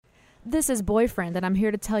This is Boyfriend, and I'm here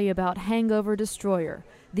to tell you about Hangover Destroyer,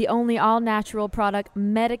 the only all-natural product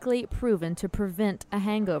medically proven to prevent a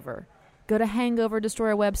hangover. Go to Hangover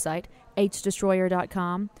Destroyer website,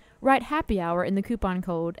 hdestroyer.com, write Happy Hour in the coupon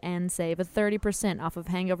code, and save a 30% off of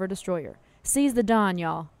Hangover Destroyer. Seize the dawn,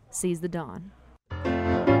 y'all. Seize the dawn.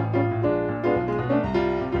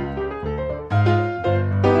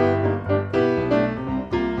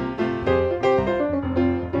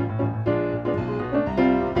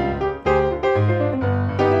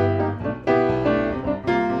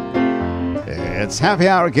 It's Happy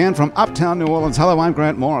Hour again from Uptown New Orleans. Hello, I'm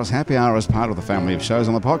Grant Morris. Happy Hour is part of the family of shows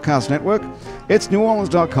on the podcast network. It's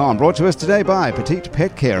neworleans.com, brought to us today by Petite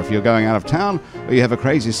Pet Care. If you're going out of town or you have a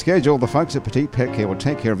crazy schedule, the folks at Petite Pet Care will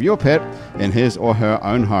take care of your pet in his or her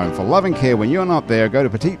own home. For loving care when you're not there, go to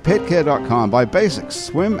petitepetcare.com. By Basics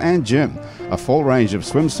Swim and Gym, a full range of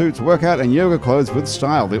swimsuits, workout and yoga clothes with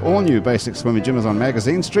style. The all-new Basics Swim and Gym is on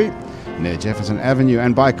Magazine Street near Jefferson Avenue.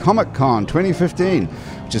 And by Comic Con 2015,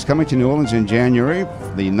 which is coming to New Orleans in January,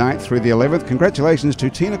 the 9th through the 11th. Congratulations to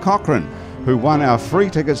Tina Cochran, who won our free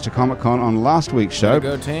tickets to Comic-Con on last week's show.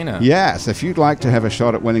 Go, Tina. Yes, if you'd like to have a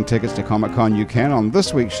shot at winning tickets to Comic-Con, you can on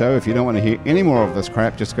this week's show. If you don't want to hear any more of this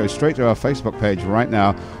crap, just go straight to our Facebook page right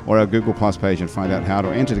now or our Google Plus page and find out how to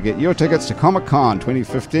enter to get your tickets to Comic-Con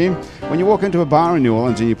 2015. When you walk into a bar in New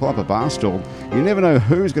Orleans and you pull up a bar stool, you never know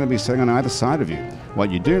who's going to be sitting on either side of you. What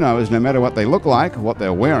you do know is no matter what they look like, what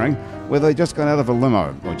they're wearing, whether they just got out of a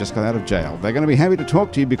limo or just got out of jail, they're going to be happy to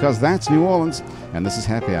talk to you because that's New Orleans, and this is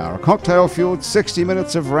Happy Hour. A cocktail-fueled 60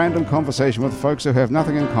 minutes of random conversation with folks who have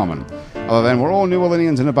nothing in common, other than we're all New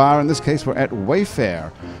Orleanians in a bar. In this case, we're at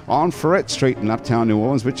Wayfair on Ferret Street in Uptown New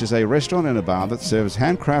Orleans, which is a restaurant and a bar that serves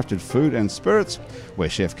handcrafted food and spirits, where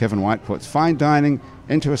Chef Kevin White puts fine dining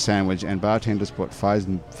into a sandwich and bartenders put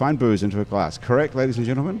fine booze into a glass. Correct, ladies and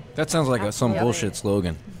gentlemen? That sounds like some bullshit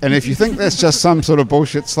slogan. And if you think that's just some sort of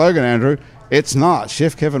bullshit slogan, Andrew, it's not.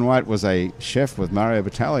 Chef Kevin White was a chef with Mario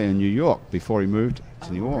Batali in New York before he moved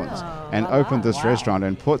to New Orleans and opened this restaurant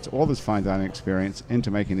and put all this fine dining experience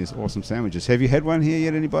into making these awesome sandwiches. Have you had one here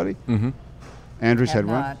yet, anybody? Mm-hmm. Andrew's had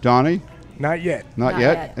one. Donnie? Not yet. Not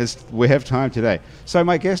yet. We have time today. So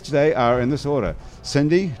my guests today are in this order.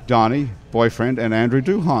 Cindy, Donnie, Boyfriend, and Andrew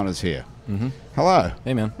Duhon is here. Mm-hmm. Hello.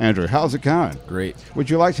 Hey, man. Andrew, how's it going? Great. Would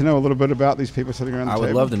you like to know a little bit about these people sitting around the table? I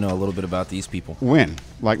would love to know a little bit about these people. When?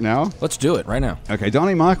 Like now? Let's do it right now. Okay,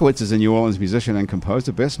 Donnie Markowitz is a New Orleans musician and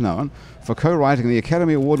composer best known for co-writing the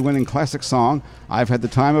Academy Award-winning classic song, I've Had the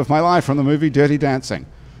Time of My Life, from the movie Dirty Dancing.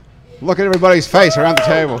 Look at everybody's face around the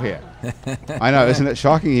table here. I know, isn't it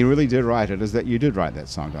shocking? He really did write it. Is that you did write that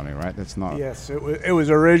song, Donnie, right? That's not... Yes, it was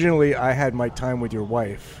originally I Had My Time with Your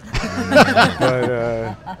Wife.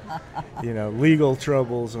 But, legal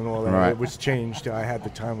troubles and all that. Right. It was changed to I Had the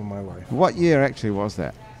Time of My Life. What year actually was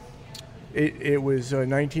that? It was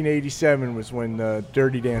 1987 was when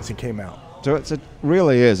Dirty Dancing came out. So it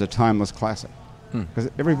really is a timeless classic. Because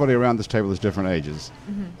everybody around this table is different ages.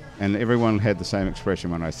 Mm-hmm. And everyone had the same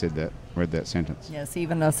expression when I read that sentence. Yes,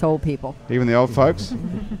 even us old people. Even the old folks?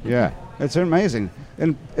 Yeah. It's amazing.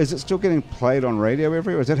 And is it still getting played on radio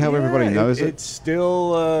everywhere? Is that how everybody knows it? It's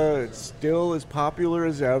still as popular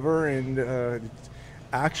as ever, and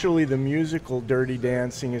actually the musical Dirty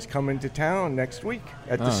Dancing is coming to town next week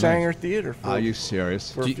at the Sanger Theater. Are you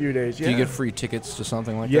serious? For a few days, Do you get free tickets to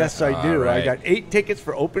something like that? Yes, I do. Right. I got 8 tickets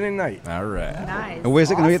for opening night. All right. Nice. And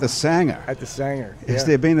where's it going to be? At the Sanger? At the Sanger. Has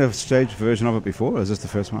there been a staged version of it before, or is this the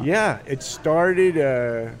first one? Yeah, it started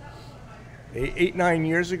 8-9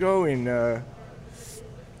 years ago in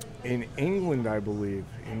England, I believe,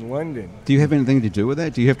 in London. Do you have anything to do with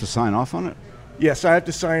that? Do you have to sign off on it? Yes, I have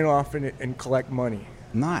to sign off and collect money.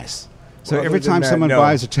 Nice. So Well, every other than time that, someone no.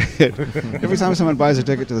 buys a ticket,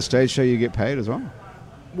 to the stage show, you get paid as well?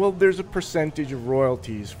 Well, there's a percentage of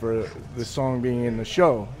royalties for the song being in the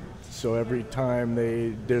show. So every time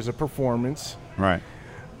there's a performance, Right.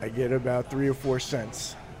 I get about 3 or 4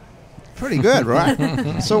 cents. Pretty good,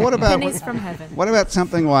 right? So what about Pennies from heaven. What about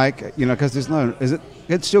something like, because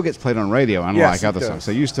it still gets played on radio, unlike Yes, it other does. songs.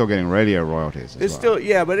 So you're still getting radio royalties as It's well.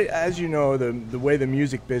 still, but as you know, the way the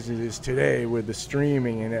music business is today with the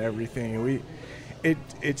streaming and everything,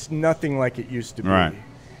 it's nothing like it used to be. Right.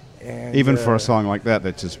 And, Even for a song like that,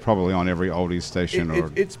 that's just probably on every oldies station.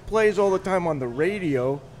 It plays all the time on the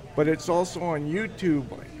radio, but it's also on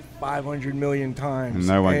YouTube like 500 million times. And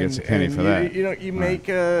no one gets a penny for that. You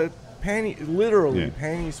make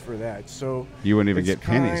pennies for that. So you wouldn't even it's get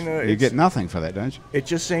pennies. kinda- You get nothing for that, don't you? It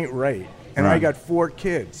just ain't right. And I Right. got 4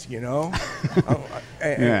 kids, and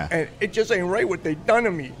it just ain't right what they done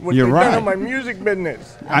to me. What You're they right. done to my music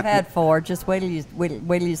business. I've had 4. Just wait till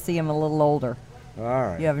you see them a little older. All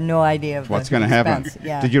right. You have no idea of What's the going to happen? expense.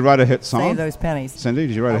 Yeah. Did you write a hit song? Save those pennies. Cindy,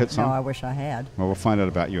 did you write a hit song? No, I wish I had. Well, we'll find out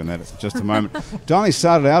about you in that in just a moment. Donnie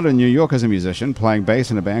started out in New York as a musician, playing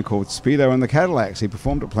bass in a band called Speedo and the Cadillacs. He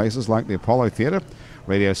performed at places like the Apollo Theater,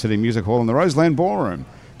 Radio City Music Hall, and the Roseland Ballroom,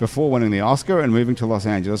 before winning the Oscar and moving to Los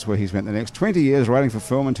Angeles, where he spent the next 20 years writing for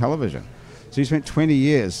film and television. So he spent 20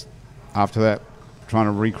 years after that trying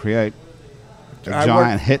to recreate a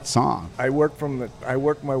giant hit song. I worked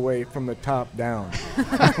my way from the top down.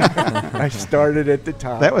 I started at the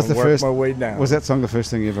top. That was and the worked first. my way down. Was that song the first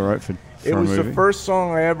thing you ever wrote for It a was movie? the first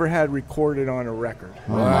song I ever had recorded on a record.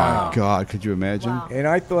 Oh Wow. my God! Could you imagine? Wow. And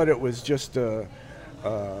I thought it was just a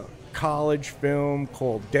college film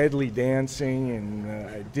called Deadly Dancing, and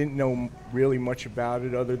I didn't know really much about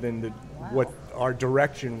it other than what our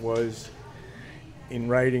direction was in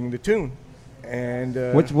writing the tune. And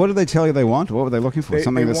What did they tell you they wanted? What were they looking for?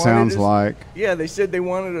 Something they that wanted sounds us- like. Yeah, they said they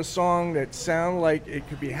wanted a song that sounded like it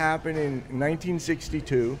could be happening in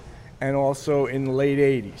 1962 and also in the late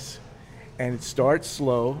 80s. And it starts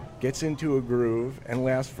slow, gets into a groove, and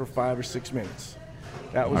lasts for 5 or 6 minutes.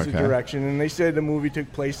 That was the Okay. direction. And they said the movie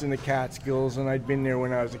took place in the Catskills, and I'd been there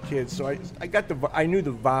when I was a kid, so I knew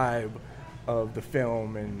the vibe of the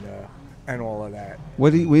film and all of that.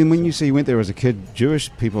 When you say you went there as a kid, Jewish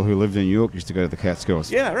people who lived in New York used to go to the Catskills.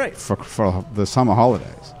 Yeah, right. For the summer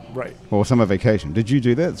holidays Right. or summer vacation. Did you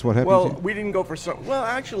do that? That's what happened. Well, to you? we didn't go for some. Well,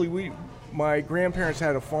 actually, my grandparents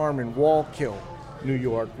had a farm in Wallkill, New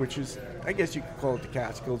York, which is, I guess you could call it the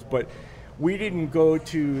Catskills, but we didn't go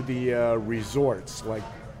to the resorts. Like,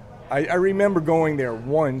 I remember going there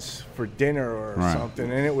once for dinner or Right. something,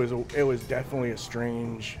 and it was definitely a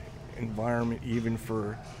strange environment, even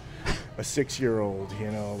for a 6-year-old.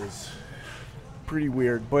 You know, it was pretty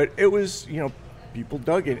weird, but it was, people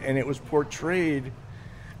dug it, and it was portrayed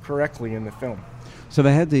correctly in the film. So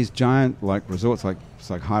they had these giant resorts, it's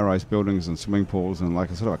like high-rise buildings and swimming pools and like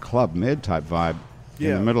a sort of a Club Med type vibe in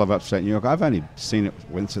Yeah. the middle of upstate New York. I've only seen it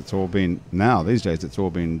once. It's all been these days. It's all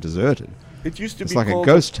been deserted. It used to It's be like a called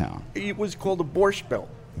ghost town. It was called the Borscht Belt.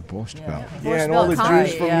 The Borscht Yeah. Belt. Yeah, and Borscht all the Belt Jews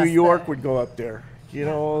Comedy, from yes, New York the- would go up there,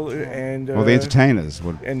 and Well, the entertainers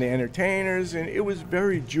would. and the entertainers, and it was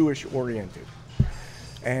very Jewish oriented,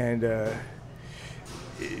 and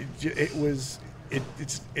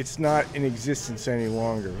it's not in existence any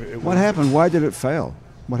longer. What happened? Why did it fail?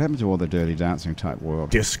 What happened to all the dirty dancing type world?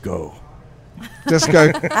 Disco.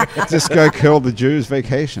 Disco killed the Jews'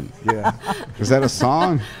 vacation. Yeah, Is that a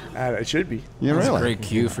song? it should be. Yeah, That's really. a great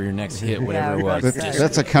cue for your next hit, whatever it Yeah, was.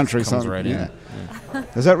 That's a country Comes song. right yeah. in.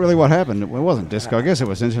 Is that really what happened? It wasn't disco. I guess it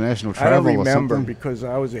was international I don't travel or remember something. because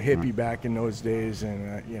I was a hippie back in those days,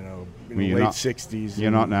 and in Well, the you're late not- '60s.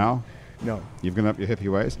 You're not now? No. You've given up your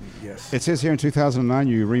hippie ways? Yes. It says here in 2009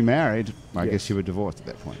 you remarried. I Yes. guess you were divorced at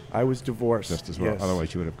that point. I was divorced. Just as well. Yes.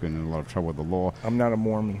 Otherwise you would have been in a lot of trouble with the law. I'm not a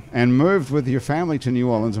Mormon. And moved with your family to New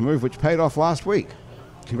Orleans, a move which paid off last week.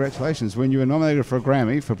 Congratulations, when you were nominated for a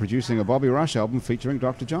Grammy for producing a Bobby Rush album featuring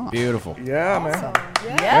Dr. John. Beautiful. Yeah, man.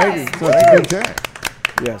 Yes. So it's a good day.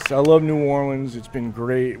 Yes, I love New Orleans. It's been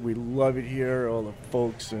great. We love it here, all the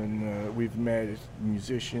folks, and we've met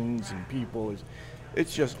musicians and people.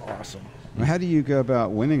 It's just awesome. Now, how do you go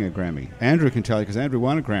about winning a Grammy? Andrew can tell you because Andrew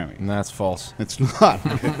won a Grammy. And that's false. It's not.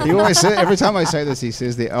 He always say, every time I say this, he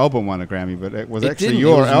says the album won a Grammy, but it was It actually didn't.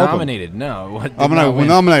 your It was album. nominated. No. It did I'm not win.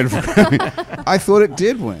 nominated for a Grammy. I thought it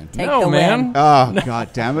did win. Take No, the man. win. Oh,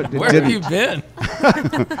 God damn it. It Where didn't. have you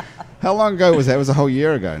been? How long ago was that? It was a whole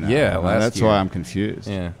year ago now. Yeah, Oh, last That's year. why I'm confused.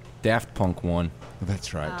 Yeah. Daft Punk won.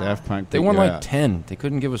 That's right. Daft Punk. They beat won you like out. 10. They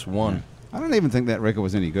couldn't give us one. I don't even think that record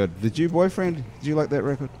was any good. Did you, boyfriend? Did you like that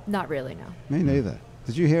record? Not really, no. Me neither.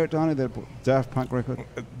 Did you hear it, Donnie, that Daft Punk record?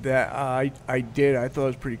 That I did. I thought it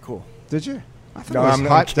was pretty cool. Did you? I thought No, it was I'm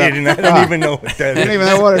not hyped kidding. up. I don't even know what that You is. don't even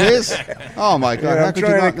know what it is? Oh, my God. Yeah, How I'm could you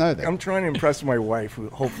trying not to- know that? I'm trying to impress my wife, who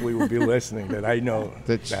hopefully will be listening, that I know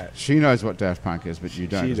That that. she knows what Daft Punk is, but you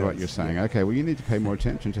don't, She is what does, you're saying. yeah. Okay, well, you need to pay more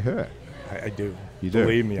attention to her. I do. You do.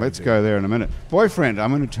 Believe me. I Let's do. go there in a minute. Boyfriend,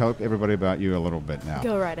 I'm going to tell everybody about you a little bit now.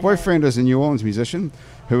 Go right ahead. Boyfriend is a New Orleans musician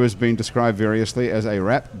who has been described variously as a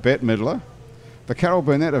rap Bette Midler, the Carol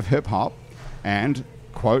Burnett of hip hop, and,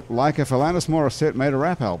 quote, like if Alanis Morissette made a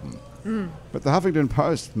rap album. But the Huffington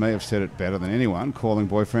Post may have said it better than anyone, calling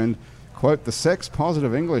Boyfriend, quote, the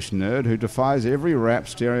sex-positive English nerd who defies every rap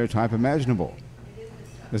stereotype imaginable.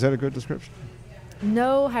 Is that a good description?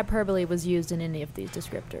 No hyperbole was used in any of these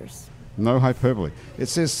descriptors. No hyperbole. It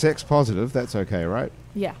says sex-positive. That's okay, right?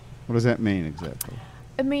 Yeah. What does that mean exactly?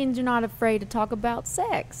 It means you're not afraid to talk about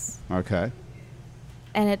sex. Okay.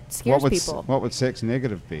 And it scares people. What would sex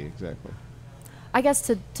negative be exactly? I guess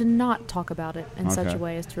to not talk about it in such Okay. a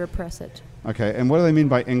way as to repress it. Okay, and what do they mean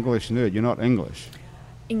by English nerd? You're not English.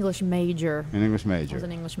 English major. An English I major. was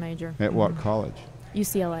an English major. At what college?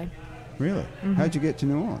 UCLA. Really? How'd you get to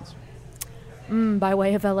New Orleans? By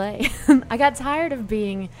way of LA. I got tired of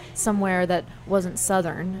being somewhere that wasn't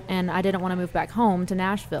Southern, and I didn't want to move back home to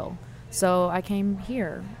Nashville. So I came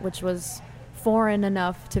here, which was foreign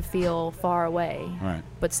enough to feel far away, Right.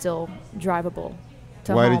 but still drivable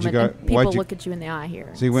to Why home. did you and, go- and people why'd you- look at you in the eye here.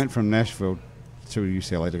 So you went from Nashville to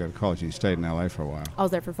UCLA to go to college, and you stayed in LA for a while. I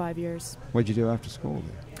was there for 5 years. What'd you do after school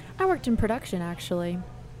there? I worked in production, actually.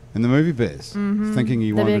 In the movie biz, thinking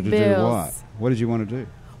you The wanted big to do bills. what? What did you want to do?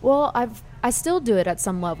 Well, I still do it at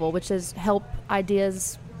some level, which is help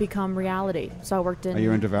ideas become reality. So I worked in. Are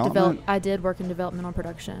you in development? I did work in developmental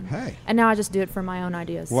production. Hey. And now I just do it for my own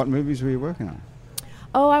ideas. What movies were you working on?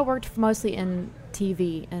 Oh, I worked mostly in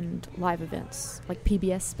TV and live events, like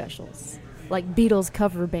PBS specials, like Beatles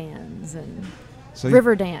cover bands and So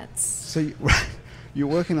Riverdance. So you're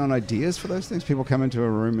working on ideas for those things? People come into a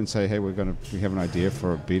room and say, hey, we have an idea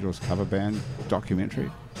for a Beatles cover band documentary.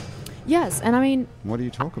 Yes, and I mean, What do you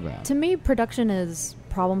talk about? to me, production is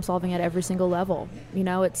problem solving at every single level. You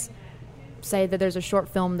know, it's say that there's a short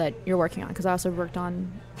film that you're working on, because I also worked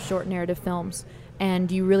on short narrative films,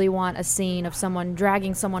 and you really want a scene of someone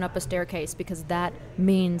dragging someone up a staircase because that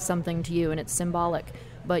means something to you and it's symbolic.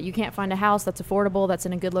 But you can't find a house that's affordable, that's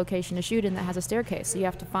in a good location to shoot in, that has a staircase. So you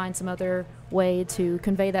have to find some other way to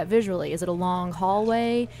convey that visually. Is it a long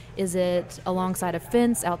hallway? Is it alongside a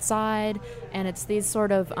fence outside? And it's these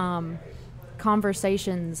sort of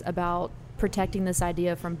conversations about protecting this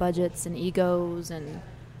idea from budgets and egos and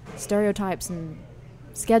stereotypes and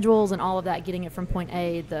schedules and all of that, getting it from point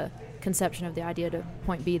A, the conception of the idea, to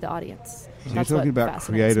point B, the audience. So That's you're talking what about fascinates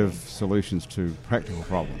creative me. solutions to practical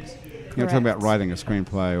problems. You're not talking about Correct. writing a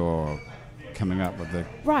screenplay or coming up with the...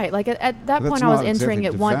 Right, like at that But that's point I was not entering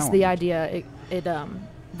exactly it once the development. idea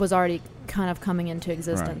it was already kind of coming into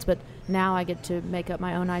existence. But now I get to make up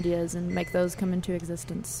my own ideas and make those come into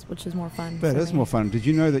existence, which is more fun. That for is me. more fun. Did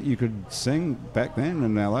you know that you could sing back then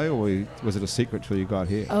in LA, or was it a secret till you got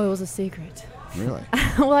here? Oh, it was a secret. Really?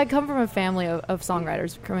 Well, I come from a family of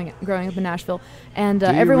songwriters growing up in Nashville, and Do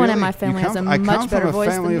you everyone in really? my family You has a come- I much come better from a voice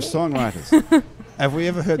family than of me. songwriters. Have we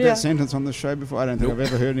ever heard Yeah. that sentence on the show before? I don't think I've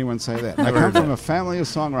ever heard anyone say that. I come from a family of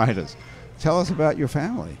songwriters. Tell us about your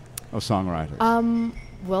family of songwriters.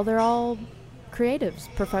 Well, they're all creatives,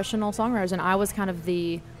 professional songwriters, and I was kind of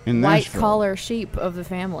the In Nashville. white-collar sheep of the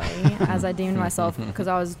family, as I deemed myself, because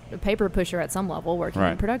I was a paper pusher at some level, working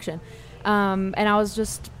Right. in production. And I was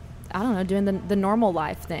just, I don't know, doing the normal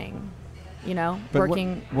life thing, you know, But what-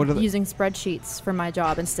 working, what are the- using spreadsheets for my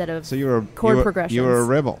job instead of So you were chord progressions. You were a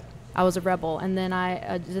rebel. I was a rebel, and then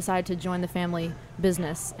I decided to join the family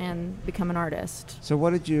business and become an artist. So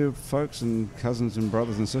what did your folks and cousins and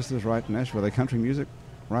brothers and sisters write in Nashville? Were they country music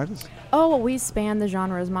writers? Oh, well, we span the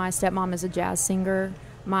genres. My stepmom is a jazz singer.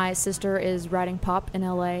 My sister is writing pop in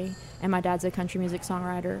L.A., and my dad's a country music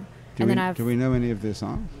songwriter. Do we know any of their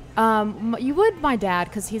songs? You would my dad,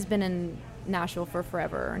 because he's been in Nashville for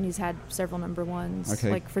forever, and he's had several number ones, Okay.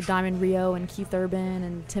 like for Diamond Rio and Keith Urban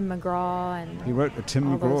and Tim McGraw and He wrote a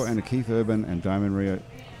Tim all McGraw those. and a Keith Urban and Diamond Rio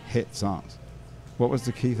hit songs. What was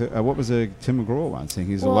the what was the Tim McGraw one? Saying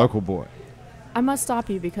he's a Well, local boy. I must stop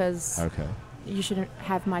you because Okay. you should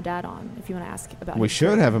have my dad on if you want to ask about We his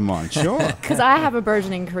should have him on, sure. because I have a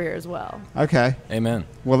burgeoning career as well. Okay. Amen.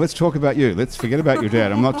 Well, let's talk about you. Let's forget about your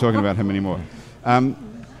dad. I'm not talking about him anymore.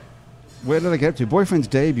 Where did I get up to? Boyfriend's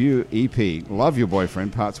debut EP, Love Your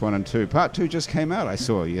Boyfriend, Parts 1 and 2. Part 2 just came out, I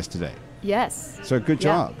saw yesterday. Yes. So good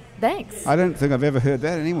Yeah. job. Thanks. I don't think I've ever heard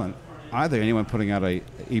that anyone putting out a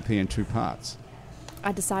EP in 2 parts.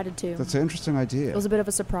 I decided to. That's an interesting idea. It was a bit of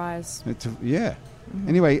a surprise. Yeah.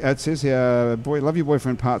 Anyway, it says here, Love Your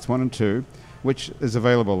Boyfriend Parts 1 and 2, which is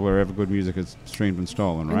available wherever good music is streamed and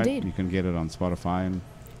stolen, right? Indeed. You can get it on Spotify and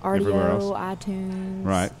everywhere RDO, else. iTunes,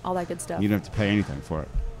 Right. all that good stuff. You don't have to pay anything for it.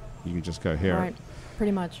 You can just go hear right. it.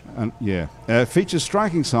 Pretty much. Yeah. Features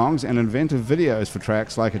striking songs and inventive videos for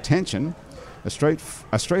tracks like Attention, a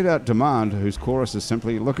straight-out demand whose chorus is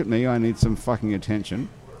simply, look at me, I need some fucking attention,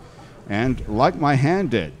 and Like My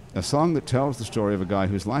Hand Did, a song that tells the story of a guy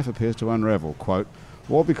whose life appears to unravel, quote,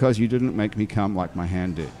 all because you didn't make me come like my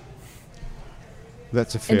hand did.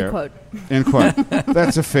 That's a fair... End quote. End quote.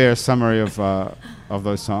 That's a fair summary of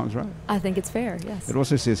those songs, right? I think it's fair, yes. It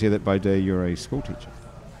also says here that by day you're a school teacher.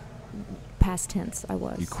 Past tense, I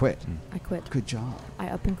was. You quit. I quit. Good job. I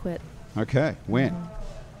up and quit. Okay. When?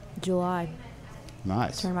 July.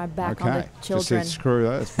 Nice. Turn my back okay. on the Just said children. screw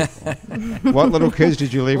those people. What little kids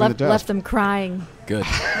did you leave in the Left dust? them crying. Good.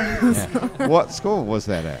 What school was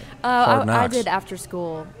that at? Fort I Knox. did after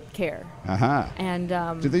school care. Uh-huh. And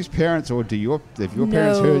Do these parents, or have your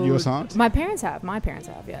parents heard your songs? My parents have.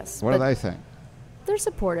 Yes. What do But they think? They're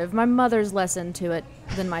supportive. My mother's less into it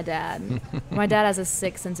than my dad. My dad has a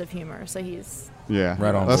sick sense of humor, so he's... Yeah.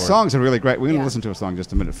 Right on The board. songs are really great. We're going to Yeah. listen to a song in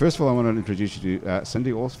just a minute. First of all, I want to introduce you to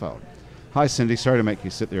Cindy Alsfeld. Hi, Cindy. Sorry to make you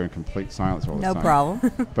sit there in complete silence all the No time.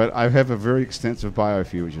 problem. But I have a very extensive bio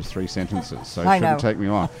for you, which is 3 sentences, so it I shouldn't know. take me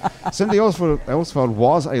long. Cindy Alsfeld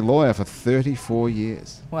was a lawyer for 34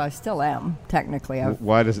 years. Well, I still am, technically.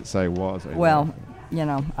 Why does it say was a lawyer? Well,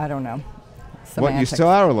 I don't know. What, you Semantics. still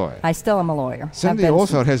are a lawyer? I still am a lawyer. Cindy Have been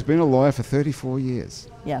Alsfeld has been a lawyer for 34 years.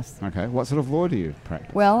 Yes. Okay. What sort of law do you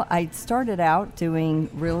practice? Well, I started out doing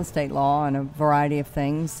real estate law and a variety of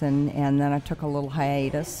things, and then I took a little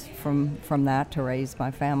hiatus from that to raise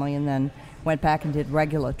my family, and then went back and did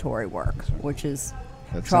regulatory work, which is,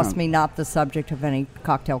 That trust sound- me, not the subject of any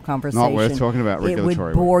cocktail conversation. Not worth talking about It regulatory would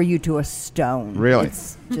work. bore you to a stone. Really?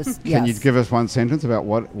 It's just, Can you yes. give us one sentence about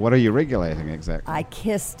what are you regulating exactly? I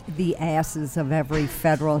kissed the asses of every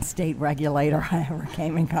federal and state regulator I ever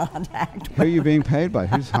came in contact with. Who are you being paid by?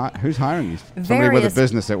 Who's hiring you? Somebody with a Various-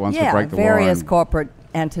 business that wants to break the law. various and- corporate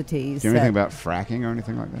entities. Do you know anything that- about fracking or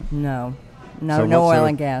anything like that? No. So No, what no sort oil of-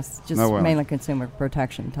 and gas. Just no oil. mainly consumer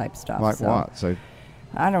protection type stuff. Like so, what? So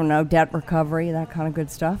I don't know, debt recovery, that kind of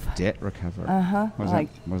good stuff. debt recovery. Uh-huh, What does like-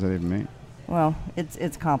 what does that even mean? Well,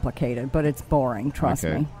 it's complicated, but it's boring, trust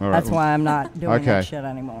Okay, me. all right. That's why I'm not doing Okay. that shit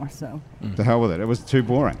anymore. So, The hell with it. It was too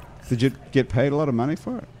boring. Did you get paid a lot of money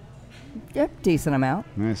for it? yeah, decent amount.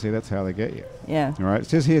 Yeah, see, that's how they get you. Yeah. All right. It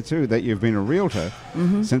says here, too, that you've been a realtor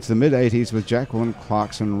since the mid-'80s with Jacqueline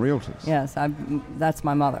Clarkson Realtors. Yes, that's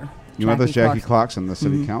my mother. Your mother's Jackie Clarkson. Clarkson, the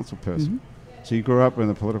city council person. So you grew up in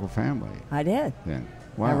a political family I did. then.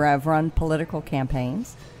 Wow. I've run political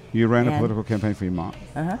campaigns. You ran a and- political campaign for your mom?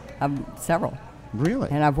 Several. Really?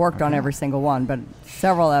 And I've worked on Okay. every single one, but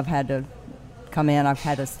several I've had to come in. I've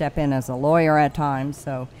had to step in as a lawyer at times,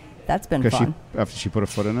 so that's been Because fun. after she put a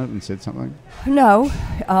foot in it and said something? No,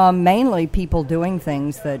 mainly people doing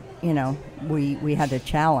things that, we had to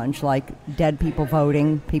challenge, like dead people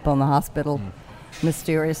voting, people in the hospital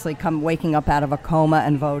mysteriously waking up out of a coma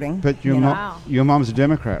and voting. But your you know. Wow. your mom's a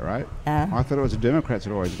Democrat, right? Uh, I thought it was the Democrats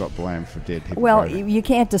that always got blamed for dead people Well, voting. you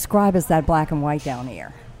can't describe us that black and white down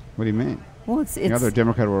here. What do you mean? Well, it's You're either a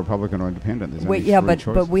Democrat or Republican or Independent. There's we, only yeah, three but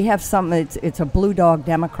choices. we have some. It's a blue dog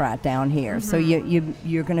Democrat down here, so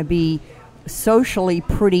you're going to be socially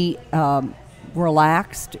pretty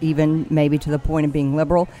relaxed, even maybe to the point of being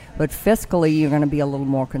liberal, but fiscally you're going to be a little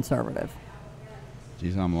more conservative.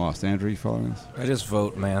 Jeez, I'm lost. Andrew, you following us? I just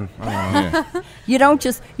vote, man. I don't know. Yeah.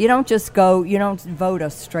 You don't vote a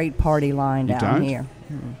straight party line You down don't? here.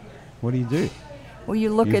 What do you do? Well, you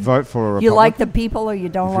look You at vote for a you like the Republican? people or you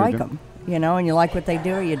don't If you're a like Dem- them, and you like what they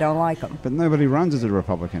do or you don't like them. But nobody runs as a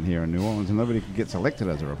Republican here in New Orleans, and nobody gets elected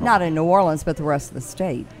as a Republican. Not in New Orleans, but the rest of the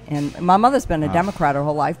state. And my mother's been a Democrat her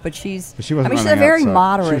whole life, but she's But she wasn't she's a running very outside.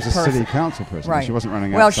 moderate She was a person. city council person. Right. She wasn't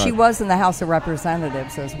running well, outside. she was in the House of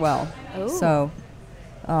Representatives as well. Ooh. So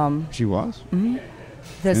She was?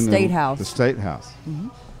 the In state house. The state house.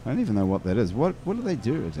 I don't even know what that is. What do they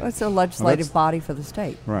do? Is it? It's a legislative that's- body for the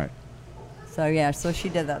state. Right. So yeah, so she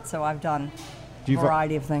did that. So I've done Do a you vo-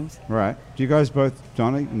 variety of things. Right. Do you guys both,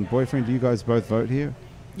 Johnny and boyfriend, do you guys both vote here?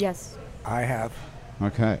 Yes. I have.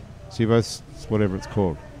 Okay. So you both, whatever it's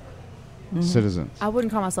called, citizens. I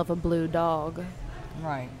wouldn't call myself a blue dog.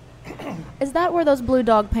 Right. Is that where those blue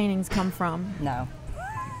dog paintings come from? No.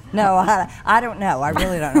 No, I don't know. I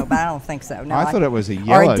really don't know, but I don't think so. No, I thought it was a or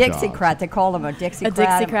yellow a dog. Dixiecrat. They call them a Dixiecrat. A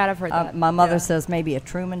Dixiecrat, I've heard that. My mother Yeah. says maybe a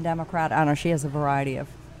Truman Democrat. I don't know. She has a variety of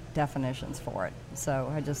definitions for it.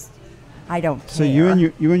 So I don't care. So you and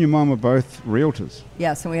your mom are both realtors.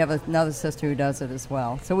 Yes, and we have another sister who does it as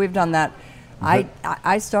well. So we've done that.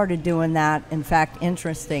 I started doing that, in fact,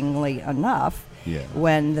 interestingly enough, Yeah.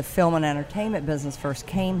 when the film and entertainment business first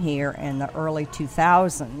came here in the early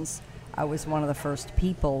 2000s. I was one of the first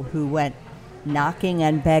people who went knocking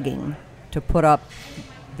and begging to put up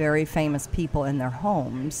very famous people in their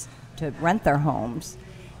homes, to rent their homes,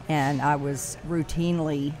 and I was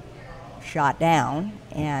routinely shot down.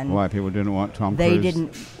 And Why? People didn't want Tom they Cruise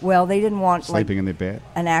didn't want sleeping in their bed?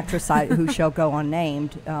 an actress who shall go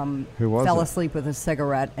unnamed Who was fell it? asleep with a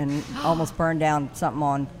cigarette and almost burned down something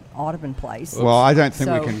on Audubon Place. Well, I don't think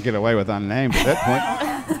we So- can get away with unnamed at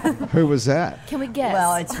that point. Who was that? Can we guess?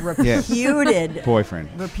 Well, it's Yes. reputed Boyfriend.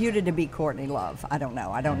 reputed to be Courtney Love. I don't know.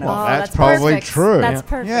 Well, Oh, that's probably perfect. true. That's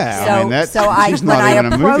perfect. Yeah. So, I mean, that's, she's when not I even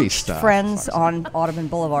a movie approached star. friends on Audubon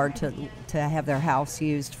Boulevard to have their house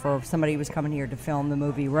used for somebody who was coming here to film the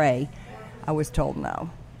movie Ray, I was told no,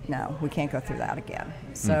 we can't go through that again.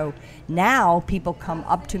 So now people come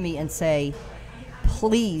up to me and say,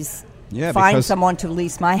 please find because- someone to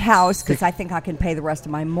lease my house because I think I can pay the rest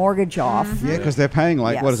of my mortgage off. Yeah, because they're paying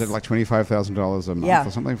what is Yes. it, like $25,000 a month Yeah,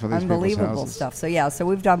 or something for these people's unbelievable houses? stuff. So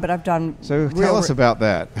I've done. So tell us about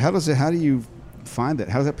that. How do you find that?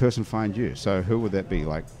 How does that person find you? So who would that be?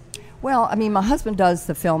 Like Well, I mean, my husband does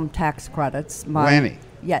the film tax credits. Lanny.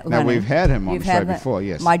 Yeah, Now, Lenny. we've had him on You've the show had that- before,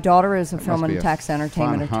 yes. My daughter is a That film must be and a tax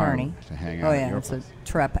entertainment fun home attorney. to hang out Oh at yeah, your it's place. a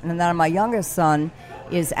trip. And then my youngest son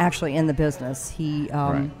is actually in the business. He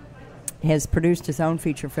Right. has produced his own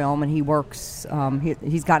feature film, and he works.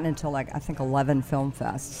 He's gotten into I think 11 film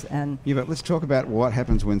fests. And Yeah, but let's talk about what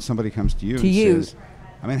happens when somebody comes to you To and you. says,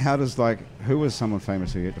 I mean, how does who was someone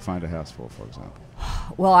famous who you had to find a house for example?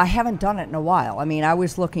 well, I haven't done it in a while. I mean, I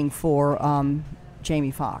was looking for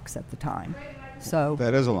Jamie Foxx at the time. So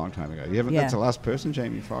That is a long time ago. You haven't. Yeah. That's the last person,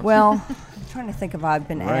 Jamie Foxx. Well, I'm trying to think if I've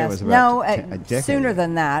been Ray was asked. about No, a decade sooner ago.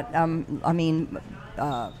 than that. I mean,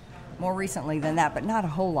 more recently than that, but not a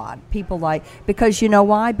whole lot. People because you know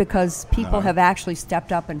why? Because people No. have actually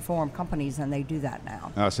stepped up and formed companies, and they do that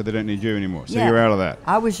now. Oh, so they don't need you anymore. So Yeah. you're out of that.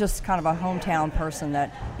 I was just kind of a hometown person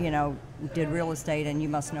that did real estate, and you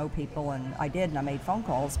must know people, and I did, and I made phone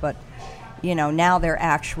calls, but. Now they're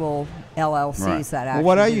actual LLCs Right. that actually Well,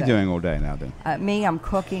 what are do you that. doing all day now then? Me, I'm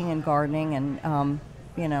cooking and gardening and,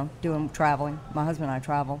 doing traveling. My husband and I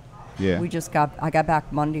travel. Yeah. I got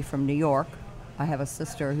back Monday from New York. I have a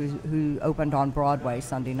sister who opened on Broadway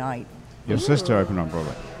Sunday night. Your sister opened on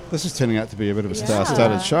Broadway. This is turning out to be a bit of a Yeah.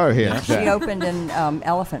 star-studded show here. She today. opened in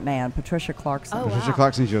Elephant Man, Patricia Clarkson. Oh, Patricia wow.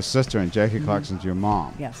 Clarkson's your sister and Jackie Clarkson's your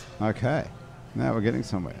mom. Yes, Okay. Now we're getting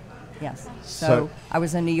somewhere. yes. So- So I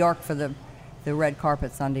was in New York for the red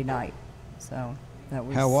carpet Sunday night. So that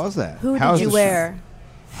was. How was that? Who How did was you the wear?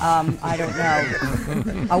 I don't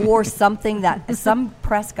know. I wore something that some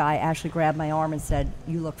press guy actually grabbed my arm and said,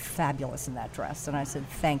 "You look fabulous in that dress." And I said,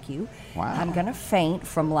 "Thank you." Wow. I'm going to faint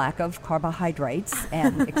from lack of carbohydrates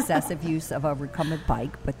and excessive use of a recumbent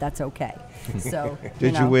bike, but that's okay. So,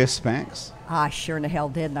 Did you wear Spanx? I sure in the hell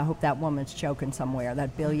did, and I hope that woman's choking somewhere.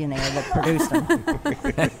 That billionaire that produced them.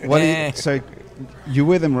 What do you, so you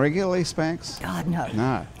wear them regularly, Spanx? God no.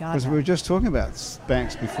 No, God because no. we were just talking about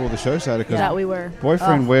Spanx before the show started. Because That we were.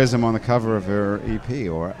 boyfriend wears them on the cover of her EP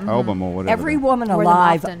or album or whatever. Every woman Wear them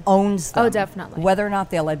alive often. owns them. Oh, definitely. Whether or not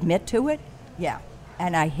they'll admit to it, yeah.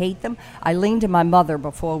 And I hate them. I leaned to my mother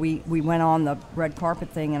before we went on the red carpet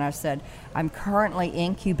thing, and I said, I'm currently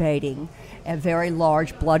incubating a very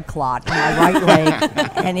large blood clot in my right leg,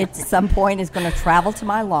 and at some point is going to travel to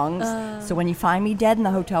my lungs. So when you find me dead in the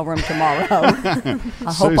hotel room tomorrow,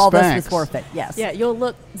 I hope all this was Spanx. worth it. Yes. Yeah, you'll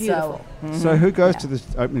look beautiful. So who goes to this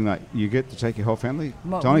opening night? You get to take your whole family?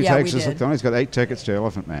 Well, Donnie yeah, takes we us. did. Donnie's got 8 tickets to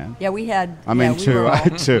Elephant Man. Yeah, we had. I mean, we were all-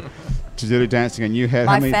 to do the dancing, and you had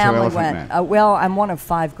how my many to family Elephant went. Man? Well, I'm one of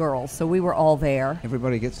 5 girls, so we were all there.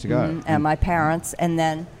 Everybody gets to go. And my parents, and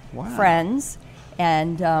then Wow. friends,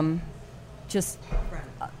 and just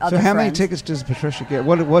other So how many friends. tickets does Patricia get?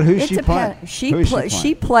 Who's It she playing? depends. She Who is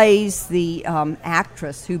she playing? plays the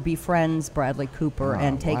actress who befriends Bradley Cooper Oh,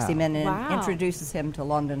 and takes wow. him in and Wow. introduces him to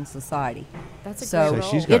London society. That's a So, great So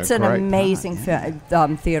she's role. got it's a an great amazing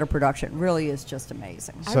time, theater production. It really is just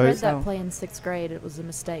amazing. I So- read So- that play in 6th grade. It was a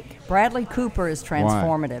mistake. Bradley Cooper is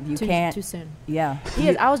transformative. You Too, can't. too soon. Yeah. He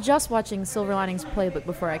is, I was just watching Silver Linings Playbook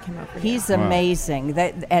before I came over here. He's Wow. amazing.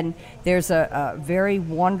 And there's a very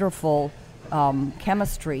wonderful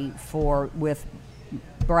chemistry with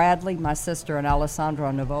Bradley, my sister, and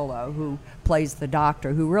Alessandro Nivolo, who plays the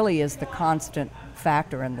doctor, who really is the constant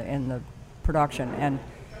factor in the production, and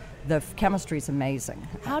the chemistry is amazing.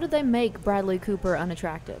 How did they make Bradley Cooper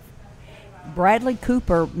unattractive? Bradley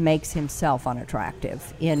Cooper makes himself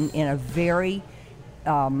unattractive in a very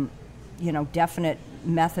definite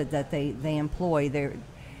method that they employ.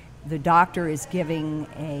 The doctor is giving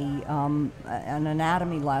an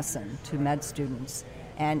anatomy lesson to med students,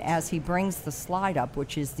 and as he brings the slide up,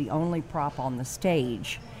 which is the only prop on the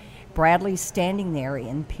stage, Bradley's standing there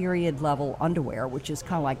in period level underwear, which is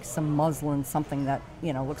kind of like some muslin, something that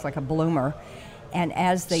looks like a bloomer, and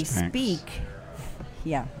as they Spanx. speak,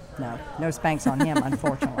 yeah. No Spanx on him,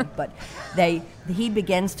 unfortunately. But he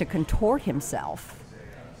begins to contort himself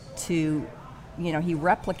to, he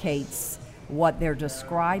replicates what they're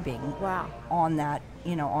describing Wow. on that,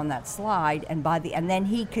 on that slide, and then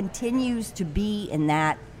he continues to be in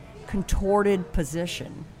that contorted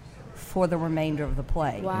position for the remainder of the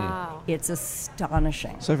play. Wow. It's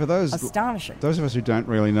astonishing. So for those of us who don't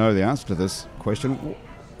really know the answer to this question,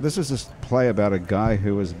 this is this play about a guy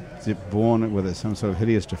who was born with some sort of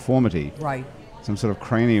hideous deformity, Right. some sort of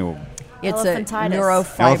cranial. It's a Elephantitis.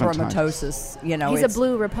 neurofibromatosis. He's a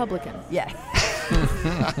blue Republican. Yeah.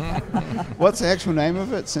 What's the actual name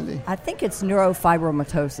of it, Cindy? I think it's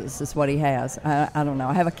neurofibromatosis is what he has. I don't know.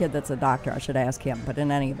 I have a kid that's a doctor. I should ask him. But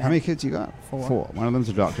in any event, How many kids you got? 4. One of them's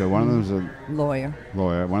a doctor, one of them's a Lawyer.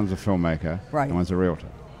 lawyer, one's a filmmaker, Right. and one's a realtor.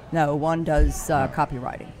 No, one does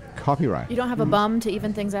copywriting. Copyright. You don't have a bum to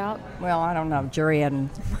even things out? Well, I don't know. Jury hadn't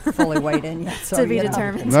fully weighed in yet. So, To be you know.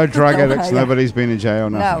 determined. No drug addicts, Yeah. nobody's been in jail,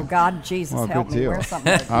 No, nothing. God, Jesus, Well, help good me. deal. Where's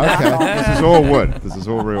something? Okay, this is all wood. This is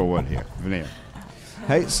all real wood here, veneer.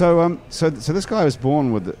 Hey, so this guy was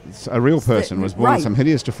born with a real person was born with Right. some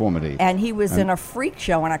hideous deformity. And he was in a freak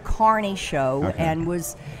show, in a carny show, Okay. and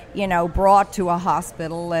was, brought to a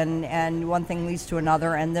hospital, and one thing leads to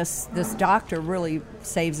another. And this doctor really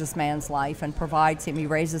saves this man's life and provides him. He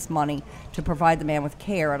raises money to provide the man with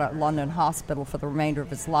care at a London hospital for the remainder of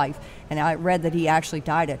his life. And I read that he actually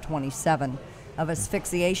died at 27 of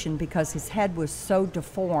asphyxiation because his head was so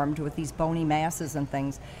deformed with these bony masses and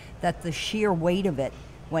things that the sheer weight of it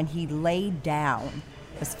when he laid down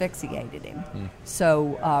asphyxiated him.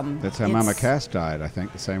 So That's how it's Mama Cass died, I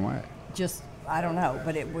think, the same way. just, I don't know,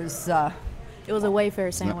 but it was It was a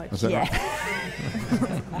Wayfair sandwich. Was that yeah,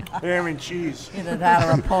 right? Ham and cheese. either that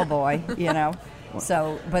or a po' boy,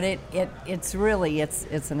 So, but it's really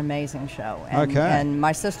it's an amazing show. And, Okay. And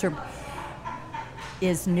my sister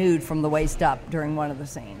is nude from the waist up during one of the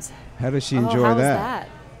scenes. How does she Oh, enjoy how was that?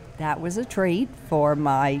 That was a treat for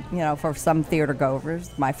for some theater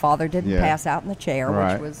goers. My father didn't Yeah. pass out in the chair,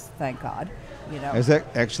 Right. which was, thank God, Is that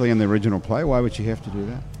actually in the original play? Why would she have to do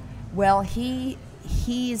that? Well,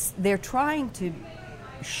 they're trying to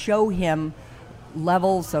show him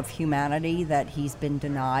levels of humanity that he's been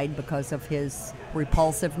denied because of his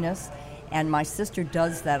repulsiveness. And my sister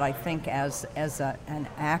does that, I think, as an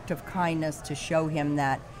act of kindness to show him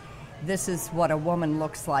that this is what a woman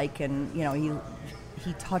looks like. And,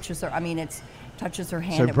 he touches her. I mean, touches her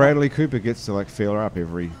hand. So at Bradley Cooper gets to feel her up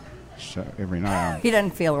every night. He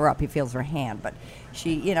doesn't feel her up. He feels her hand. But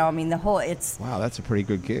she, the whole, it's, Wow, that's a pretty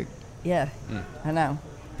good gig. yeah, I know.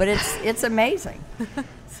 But it's amazing.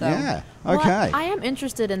 So. Yeah. Well, Okay. I am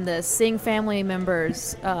interested in this, seeing family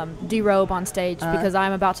members derobe on stage because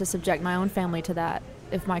I'm about to subject my own family to that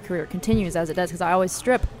if my career continues as it does, because I always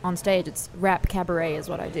strip on stage. It's rap cabaret is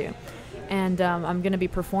what I do. And I'm going to be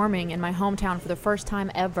performing in my hometown for the first time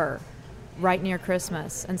ever right near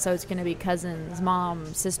Christmas. And so it's going to be cousins,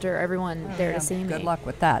 mom, sister, everyone there to see me. Good luck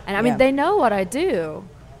with that. And I mean, they know what I do.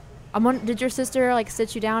 Did your sister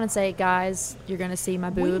sit you down and say, guys, you're going to see my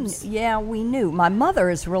boobs? We knew. My mother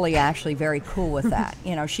is really actually very cool with that.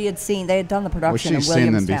 She had they had done the Well, production she's in seen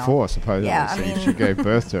them Williamstown. before, supposedly. Yeah, I so mean- she gave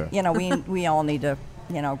birth to her. We all need to,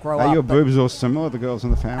 grow up. Are your but- boobs all similar, the girls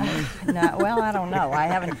in the family? No, well, I don't know. I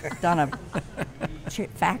haven't done a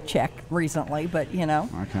fact check recently, but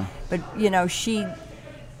Okay. But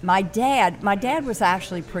my dad was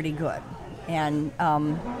actually pretty good, and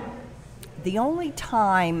the only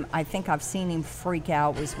time I think I've seen him freak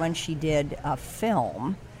out was when she did a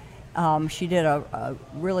film. She did a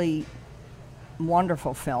really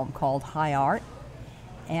wonderful film called High Art,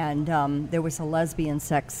 and there was a lesbian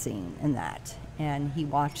sex scene in that, and he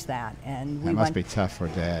watched that, and That must be tough for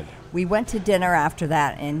Dad. we went to dinner after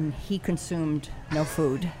that, and he consumed no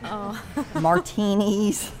food. Oh.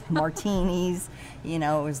 Martinis. It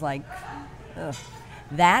was like, ugh.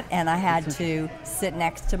 That, and I had to sit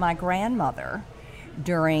next to my grandmother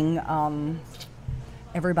during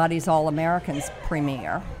Everybody's All-Americans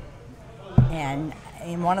premiere. And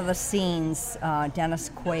in one of the scenes, Dennis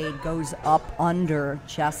Quaid goes up under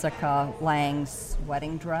Jessica Lange's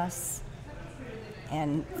wedding dress,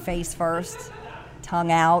 and face first,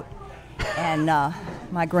 tongue out, and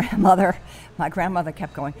my grandmother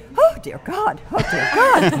kept going, "Oh dear God, oh dear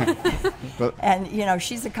God," But and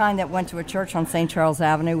she's the kind that went to a church on St. Charles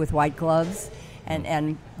Avenue with white gloves,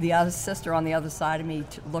 and the other sister on the other side of me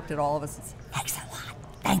looked at all of us and said,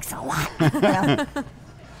 "Thanks a lot."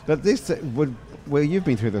 But this well, you've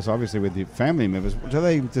been through this obviously with your family members. Do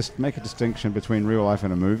they just make a distinction between real life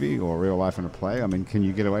and a movie or real life and a play? I mean, can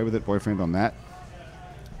you get away with it, boyfriend, on that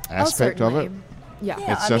aspect of it? Yeah.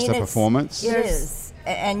 It's just a performance? It is.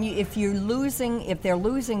 And if they're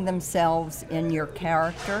losing themselves in your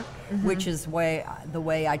character, which is the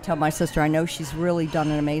way I tell my sister, I know she's really done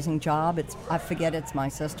an amazing job. I forget it's my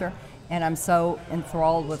sister, and I'm so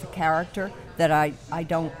enthralled with the character that I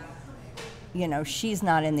don't, she's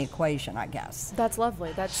not in the equation, I guess. That's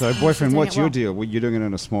lovely. So, boyfriend, what's your deal? Well, you're doing it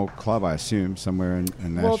in a small club, I assume, somewhere in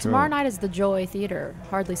Nashville. Well, tomorrow night is the Joy Theater,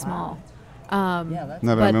 hardly small. Yeah, that's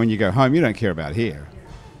No, but I mean, when you go home, you don't care about here.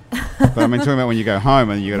 But I mean, talking about when you go home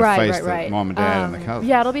and you got to face the mom and dad and the cousins.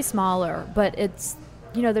 Yeah, it'll be smaller, but it's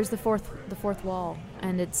there's the fourth wall,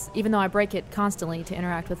 and it's even though I break it constantly to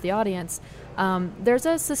interact with the audience, there's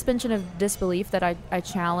a suspension of disbelief that I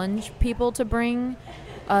challenge people to bring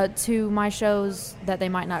to my shows that they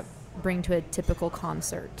might not bring to a typical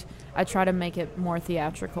concert. I try to make it more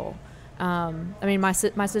theatrical. I mean, my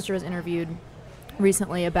sister was interviewed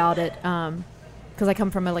recently about it. Because I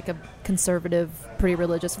come from a conservative, pretty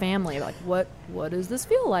religious family. Like, what does this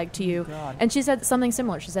feel like to you? God. And she said something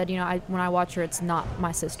similar. She said, when I watch her, it's not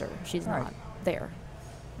my sister. She's not there.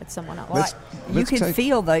 It's someone else. Well, you could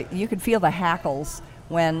feel the hackles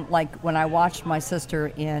when I watched my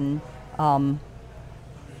sister in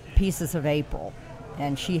Pieces of April,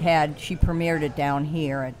 and she premiered it down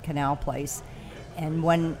here at Canal Place, and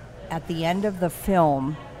when at the end of the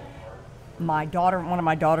film, one of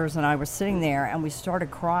my daughters and I were sitting there, and we started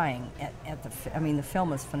crying at the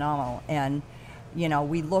film is phenomenal. And,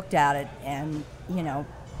 we looked at it and,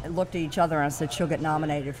 looked at each other, and I said, she'll get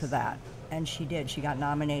nominated for that. And she did. She got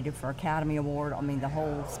nominated for Academy Award. I mean, the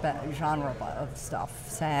whole genre of stuff,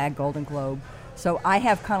 SAG, Golden Globe. So I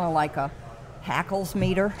have kind of like a hackles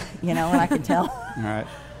meter, and I can tell. All right.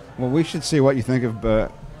 Well, we should see what you think of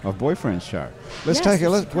Boyfriend's show. Let's take a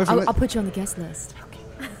listen. I'll put you on the guest list.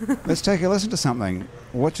 Let's take a listen to something.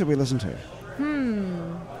 What should we listen to?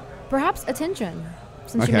 Perhaps Attention,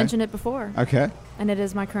 since you mentioned it before. Okay. And it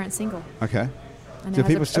is my current single. Okay. And Do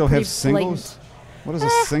people still have singles? What does a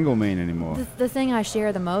single mean anymore? The thing I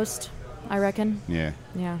share the most, I reckon. Yeah.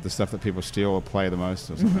 Yeah. The stuff that people steal or play the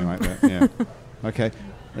most or something like that. Yeah. Okay.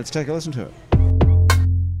 Let's take a listen to it.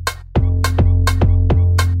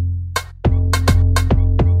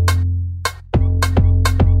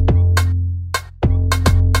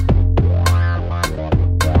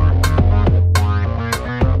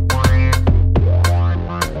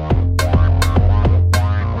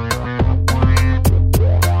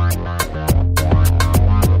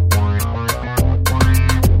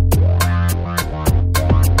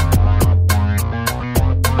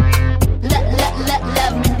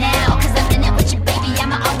 Love me now, 'cause I'm in it with you, baby.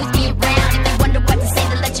 I'ma always be around. If you wonder what to say,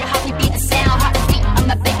 then let your heart beat the sound. Heartbeat on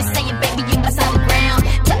my baby, saying, baby, you my solid ground.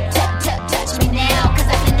 Touch me now, 'cause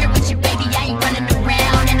I'm in it with you, baby. I ain't running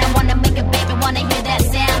around, and I wanna make a baby wanna hear that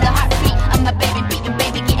sound. The heartbeat on my baby, beating,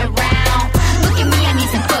 baby, get around. Look at me, I need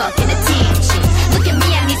some fucking attention. Look at me,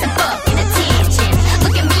 I need some fucking attention.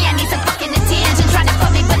 Look at me, I need some fucking attention. Trying to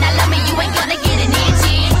fuck me, but not love me, you ain't gonna get an inch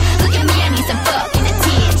in. Look at me, I need some fucking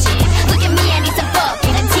attention. Look at me, I need some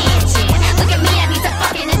fucking attention. Look at me, I need some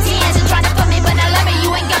fucking attention. Trying to fuck me, but not love me, you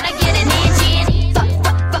ain't gonna get an inch in.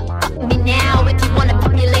 Fuck me now. If you wanna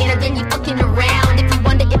fuck me later, then you fucking around. If you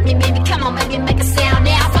wonder if me, maybe come on, baby, make a sound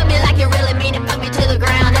now. Fuck me like you really mean it, fuck me to the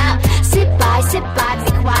ground. Sit by,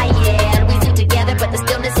 be quiet. We sleep together, but the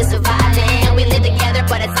stillness is so violent. We live together,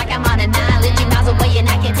 but it's like I'm on an island. You're miles away, and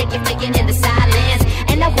I can't take you flicking in the silence.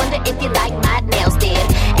 And I wonder if you like my nails did.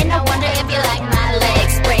 And I wonder if you like my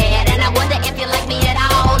legs spread. And I wonder if you like me at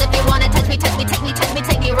all. If you wanna touch me,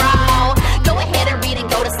 take me raw. Go ahead and read and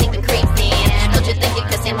go to sleep and creep in. Don't you think you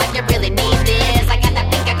could seem like you really need this? I got that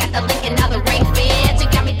thing, I got the link, and now the ring fits. You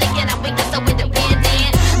got me thinking I'm weak, so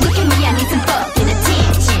independent. Look at me, I need some fucking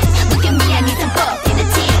attention. Look at me, I need some fucking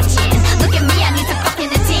attention. Look at me, I need some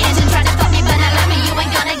fucking attention. Try to fuck me, but not love me, you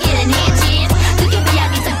ain't gonna get an inch in. Look at me, I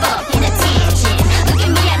need some fucking attention. Look at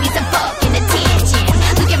me, I need some fucking attention.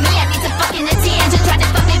 Look at me, I need some fucking attention. Try to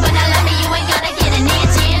fuck me, but not love me, you ain't gonna get an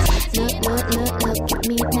inch in. Look at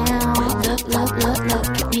me now. Look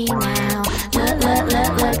at me now. Look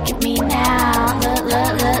at me now. Look at me now. Look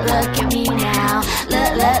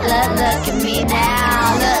at me now. Look at me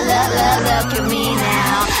now.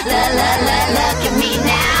 Look at me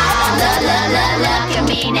now. Look at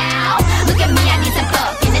me now. Look at me, I need some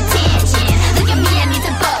fucking attention. Look at me, I need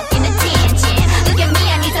some fucking attention. Look at me,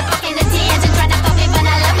 I need some fucking attention. Try to fuck me, but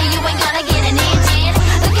not love me, you ain't gonna get an inch in.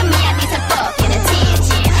 Look at me, I need some fucking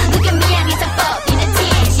attention. Look at me, I need some fucking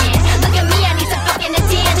attention. Look at me, I need some fucking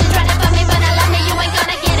attention. Try to fuck me, but not love me, you ain't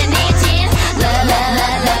gonna get an inch in. Look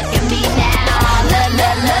at me now.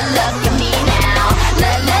 Look at me now.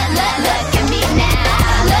 Look at me now.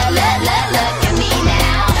 Look at me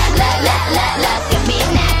now. Look at me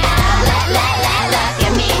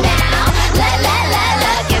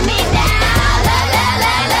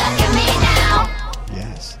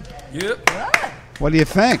What do you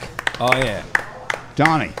think, Oh, yeah.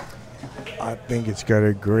 Donnie? I think it's got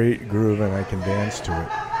a great groove, and I can dance to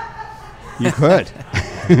it. You could.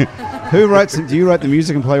 Who writes? Do you write the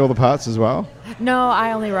music and play all the parts as well? No,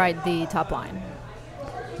 I only write the top line.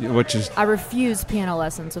 Which is I refused piano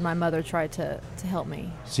lessons when my mother tried to help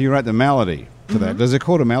me. so you write the melody to Mm-hmm. that. Does it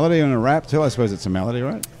called a melody in a rap too? I suppose it's a melody,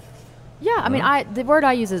 right? Yeah, I mean, the word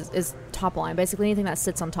I use is top line. Basically, anything that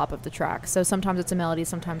sits on top of the track. So sometimes it's a melody,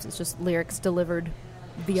 sometimes it's just lyrics delivered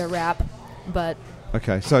via rap. But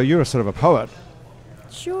Okay, so you're a sort of a poet.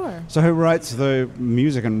 sure, So who writes the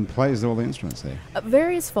music and plays all the instruments there?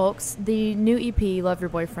 various folks. The new EP, "Love Your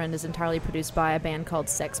Boyfriend," is entirely produced by a band called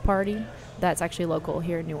Sex Party. That's actually local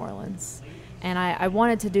here in New Orleans. And I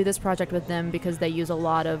wanted to do this project with them because they use a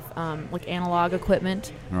lot of like analog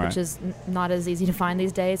equipment, Right. which is not as easy to find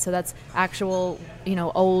these days. So that's actual,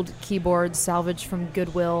 old keyboards salvaged from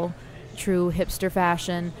Goodwill, true hipster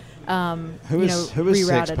fashion. Who is Sex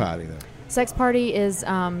rerouted. Party though? Sex Party is,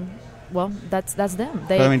 that's them.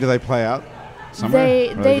 They But, I mean, do they play out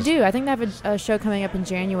somewhere? Or they just- do. I think they have a show coming up in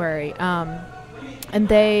January. And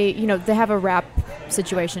they have a rap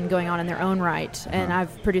situation going on in their own right. And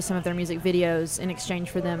I've produced some of their music videos in exchange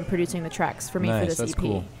for them producing the tracks for me for Nice, this that's EP.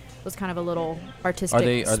 cool. It was kind of a little artistic Are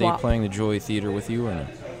they swap. playing the Joy Theater with you or no?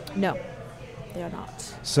 No, they are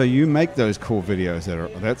not. So you make those cool videos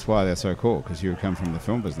that's why they're so cool, because you come from the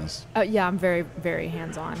film business. Yeah, I'm very, very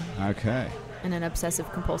hands-on Okay. in an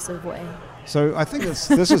obsessive-compulsive way. So I think this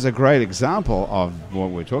is a great example of what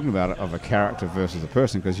we're talking about, of a character versus a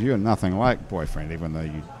person, because you're nothing like Boyfriend, even though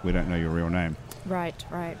we don't know your real name. Right.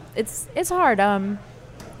 It's hard.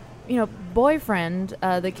 Boyfriend,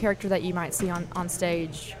 the character that you might see on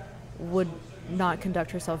stage, would not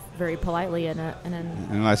conduct herself very politely in a In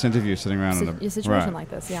a nice interview sitting around a situation like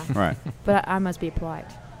this. Yeah. Right. But I must be polite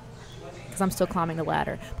because I'm still climbing the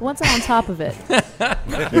ladder. But once I'm on top of it,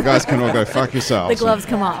 You guys can all go fuck yourselves. the gloves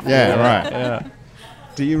come off. Yeah, right. Yeah.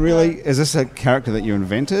 Do you really, is this a character that you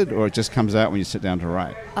invented, or it just comes out when you sit down to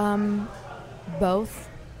write? Both.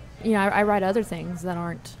 I write other things that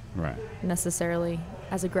aren't Right. necessarily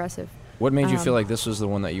as aggressive. What made you feel like this was the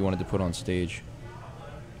one that you wanted to put on stage?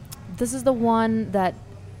 This is the one that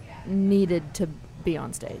needed to be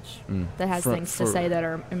on stage. That has For- things to for- say that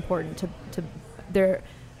are important to their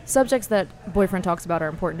subjects that Boyfriend talks about are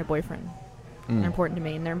important to Boyfriend. They're important to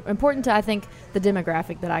me, and they're important to, I think, the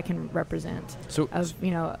demographic that I can represent So of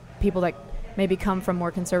people that maybe come from more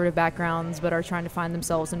conservative backgrounds but are trying to find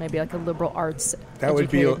themselves in maybe like a liberal arts That would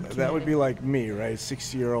be community. like me, right?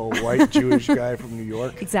 60-year-old white Jewish guy from New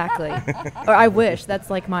York. Exactly. Or I wish that's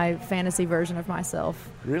like my fantasy version of myself.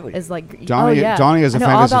 Really? Is like Donnie- oh yeah, Donnie is a I know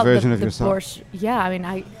all fantasy about version of the yourself. Borscht. Yeah, I mean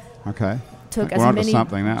I Okay. took We're as onto many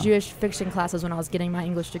something now. Jewish fiction classes when I was getting my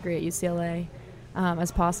English degree at UCLA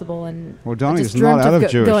as possible, and Well, I Donnie just is not dreamt out of go-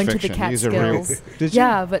 Jewish going fiction. to the He's a real- Catskills. Did you?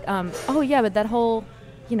 Yeah, but but that whole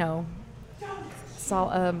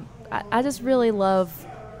I just really love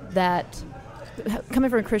that. Coming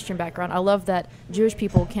from a Christian background, I love that Jewish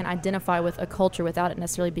people can identify with a culture without it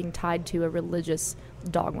necessarily being tied to a religious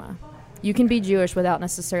dogma. You can be Jewish without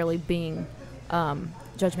necessarily being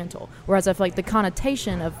judgmental. Whereas I feel like the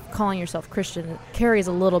connotation of calling yourself Christian carries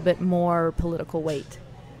a little bit more political weight.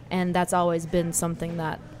 And that's always been something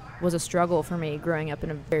that was a struggle for me growing up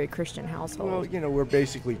in a very Christian household. Well, we're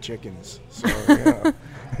basically chickens, so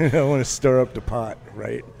I don't want to stir up the pot,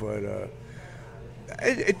 right? But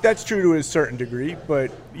that's true to a certain degree.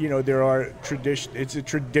 But there are tradition. It's a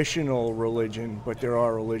traditional religion, but there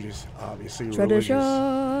are religious, obviously. Tradition.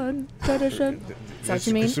 Is that what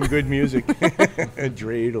you mean? Some good music.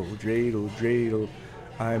 Dreidel, dreidel, dreidel.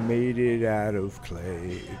 I made it out of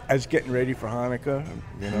clay. I was getting ready for Hanukkah,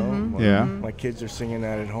 Yeah. My kids are singing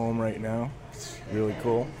that at home right now. It's really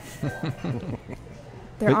cool.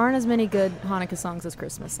 There aren't as many good Hanukkah songs as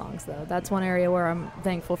Christmas songs, though. That's one area where I'm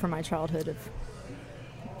thankful for my childhood of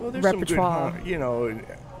Well, there's repertoire. some good,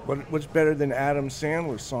 what's better than Adam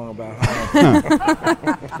Sandler's song about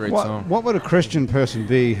Hanukkah? Great song. What would a Christian person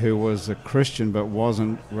be who was a Christian but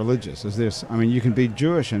wasn't religious? Is this? I mean, you can be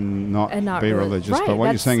Jewish and not be really- religious, right, but what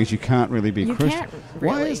you're that's- saying is you can't really be you Christian. can't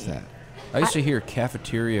Why really. is that? I used to hear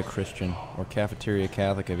cafeteria Christian or cafeteria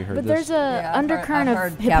Catholic. Have you heard But this? there's a Yeah, I've undercurrent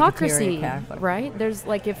heard of cafeteria hypocrisy, Catholic. right? There's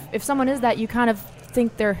like if someone is that, you kind of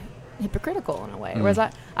think they're hypocritical in a way. Whereas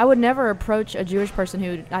I would never approach a Jewish person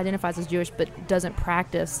who identifies as Jewish but doesn't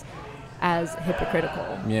practice as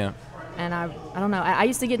hypocritical. Yeah. And I don't know. I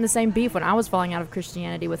used to get in the same beef when I was falling out of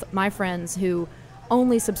Christianity with my friends who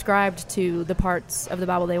only subscribed to the parts of the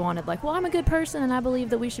Bible they wanted. Like, well, I'm a good person and I believe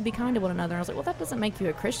that we should be kind to one another. And I was like, well, that doesn't make you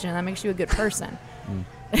a Christian. That makes you a good person.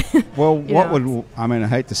 Well, You what know, would I mean? I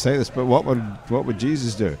hate to say this, but what would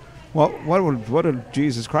Jesus do? What did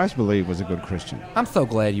Jesus Christ believe was a good Christian? I'm so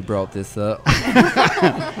glad you brought this up.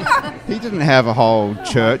 He didn't have a whole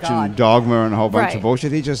church God. and dogma and a whole bunch Right. of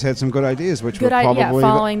bullshit. He just had some good ideas, which good were idea, probably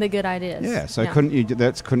following the good ideas. yeah. So couldn't you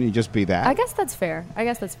just be that? I guess that's fair.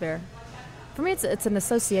 For me, it's an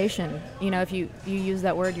association. You know, if you use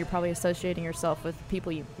that word, you're probably associating yourself with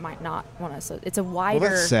people you might not want to associate. It's a wider.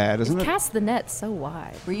 that's sad, isn't it? Casts the net so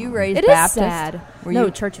wide. Were you raised It is Baptist? sad. Were No,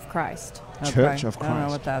 you? Church of Christ. Church of I don't know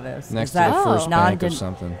Christ. what that is. Next Is to that the First Bank or non-den-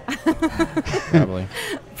 something. Probably.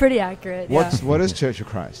 Pretty accurate. Yeah. What is Church of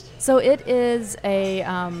Christ? So it is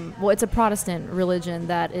it's a Protestant religion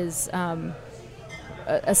that is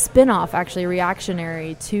a spin-off, actually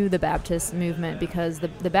reactionary to the Baptist movement, because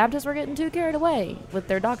the Baptists were getting too carried away with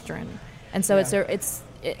their doctrine, and so it's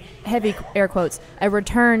heavy air quotes, a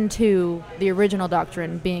return to the original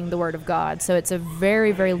doctrine being the Word of God. So it's a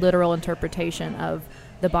very, very literal interpretation of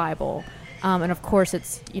the Bible, and of course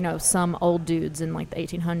it's some old dudes in like the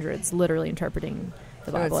 1800s literally interpreting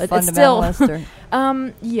the So Bible. it's It's still fundamentalist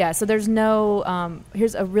or- yeah, so there's no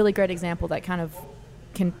here's a really great example that kind of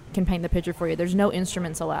can paint the picture for you. There's no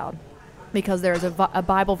instruments allowed, because there's a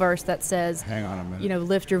Bible verse that says, Hang on a minute.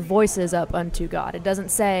 lift your voices up unto God. It doesn't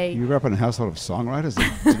say You grew up in a household of songwriters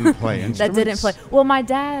that didn't play instruments. that didn't play. Well, my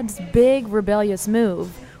dad's big rebellious move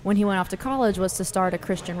when he went off to college was to start a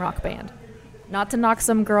Christian rock band. Not to knock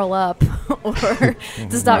some girl up or to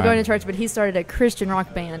stop Right. going to church, but he started a Christian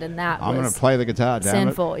rock band, and that I'm going was to play the guitar. Damn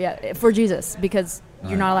sinful. Yeah, for Jesus, because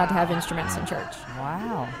you're not allowed to have instruments in church.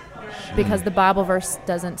 Wow. Because the Bible verse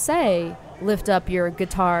doesn't say lift up your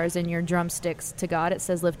guitars and your drumsticks to God. It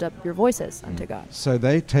says lift up your voices unto God. it. So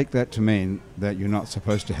they take that to mean that you're not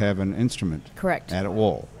supposed to have an instrument Correct. at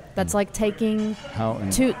all. That's like taking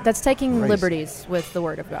that's taking Crazy. liberties with the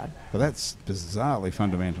Word of God. But that's bizarrely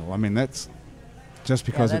fundamental. I mean, that's just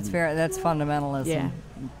Yeah, because that's that's fundamentalism Yeah.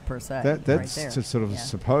 per se. that's right there. to sort of Yeah.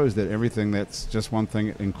 suppose that everything that's just one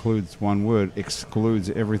thing includes one word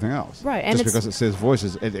excludes everything else. Right, and just it's- because it says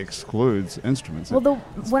voices, it excludes instruments. Well,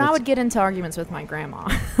 when I what's- would get into arguments with my grandma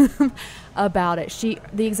about it,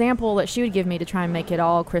 the example that she would give me to try and make it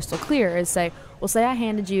all crystal clear is say I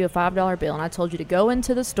handed you a $5 bill and I told you to go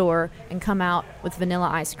into the store and come out with vanilla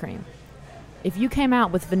ice cream. If you came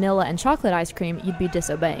out with vanilla and chocolate ice cream, you'd be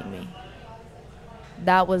disobeying me.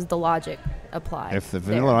 That was the logic applied. If the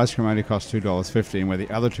vanilla ice cream only costs $2.50, where the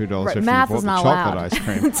other $2.50 Right, math bought is the not chocolate allowed. ice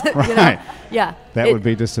cream, You know? right? Yeah, That would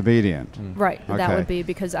be disobedient. right. That Okay. would be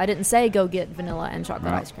because I didn't say go get vanilla and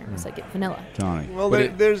chocolate Right. ice cream. I said get vanilla. Johnny. Well,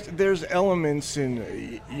 But there's elements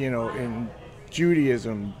in in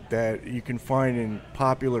Judaism that you can find in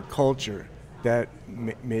popular culture that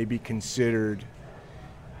may be considered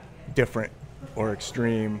different or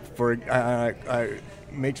extreme. For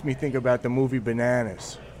makes me think about the movie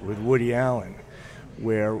Bananas with Woody Allen,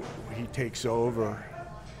 where he takes over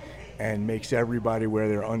and makes everybody wear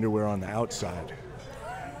their underwear on the outside.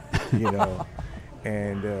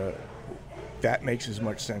 And that makes as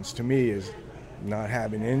much sense to me as not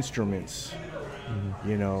having instruments.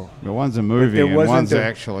 Well, one's a movie there and wasn't one's a-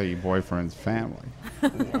 actually boyfriend's family.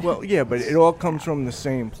 Well, yeah, but it all comes from the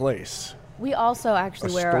same place. We also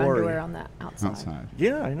actually A wear our story. underwear on the outside. Outside.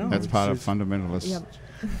 Yeah, I know. That's It's part of just- fundamentalist Yep.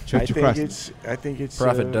 Church of Christ. I think it's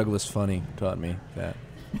Prophet Douglas Funny taught me that.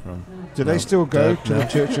 Do they still go to the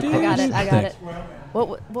Church of I Christ? got it. I got Thanks. it.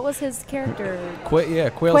 What was his character? Quail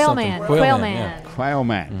Quail something. Man. Quail Man. Yeah. Quail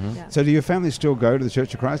Man. Yeah. So do your family still go to the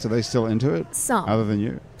Church of Christ? Are they still into it? Some. Other than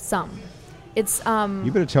you? Some. It's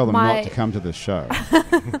You better tell them not to come to this show.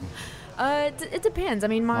 It depends. I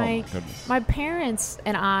mean, my goodness. my parents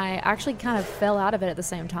and I actually kind of fell out of it at the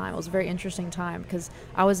same time. It was a very interesting time because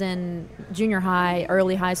I was in junior high,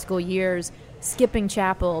 early high school years, skipping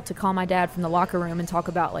chapel to call my dad from the locker room and talk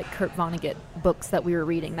about like Kurt Vonnegut books that we were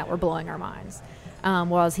reading that were blowing our minds.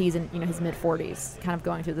 Whereas he's in his mid 40s, kind of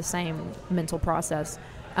going through the same mental process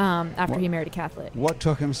after he married a Catholic. What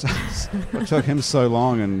took him so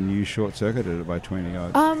long, and you short-circuited it by 20 or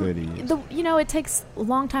 30 years? It takes a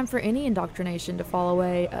long time for any indoctrination to fall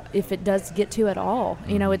away if it does get to at all.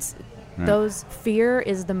 It's Right. fear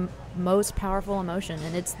is the most powerful emotion,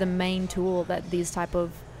 and it's the main tool that these type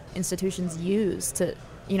of institutions use to,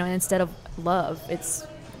 instead of love, it's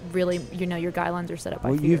really, your guidelines are set up by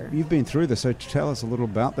Well, fear. you've been through this, so tell us a little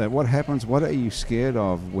about that. What happens? What are you scared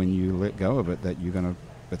of when you let go of it that's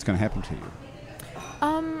going to happen to you?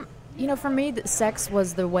 For me, sex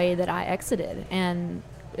was the way that I exited, and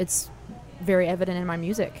it's very evident in my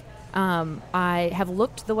music. I have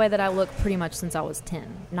looked the way that I look pretty much since I was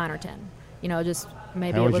 9 or 10. Just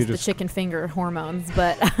maybe How it would was you the just- chicken finger hormones,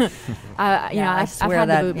 but I've swear had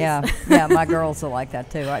that. the boobies. Yeah, my girls are like that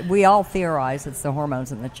too. We all theorize it's the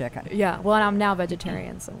hormones in the chicken. Yeah, well, and I'm now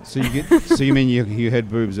vegetarian, so. So you mean you had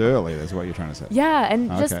boobs early? That's what you're trying to say. Yeah, and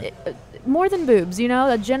just Okay. more than boobs,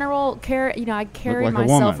 a general care. I carried like a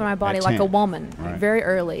myself woman and my body at like a 10. woman Right. very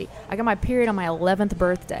early. I got my period on my 11th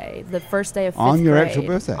birthday, the first day of 5th On your grade. actual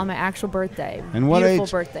birthday? On my actual birthday. And what Beautiful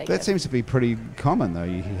age? birthday. That gift. seems to be pretty common, though.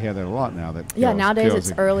 You hear that a lot now. That Yeah, girls- nowadays girls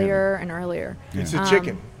it's are earlier and earlier. It's Yeah. a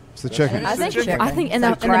chicken. It's the chicken. I It's think the chicken. I think in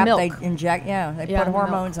It's the crap milk. they inject. Yeah, they Yeah, put in the milk.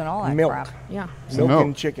 hormones and all that Milk. crap. Yeah. It's Milk milk.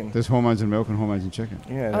 and chicken. There's hormones in milk and hormones in chicken.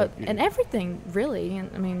 Yeah. And everything really.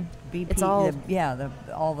 And I mean, BP, it's all.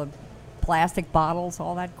 all the plastic bottles,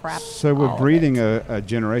 all that crap. So all we're of breeding it. a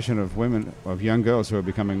generation of women, of young girls who are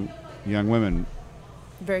becoming young women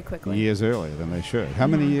very quickly. years earlier than they should. How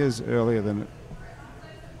many years earlier than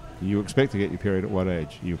you expect to get your period at what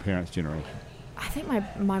age? Your parents' generation? I think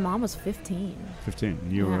my mom was 15, 15.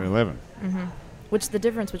 You were Yeah. 11. which the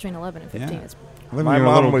difference between 11 and 15 Yeah. is. 11, My you're a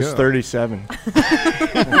mom little was girl. 37.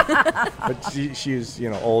 But she's,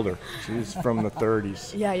 older. She's from the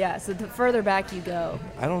 30s. Yeah. So the further back you go,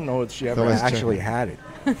 I don't know if she ever Phyllis actually chicken. had it.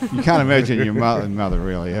 You can't imagine your mother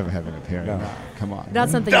really ever having a period. No. No, come on. not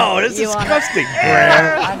something. No, you, it's you wanna- disgusting,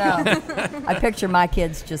 Graham. I know. I picture my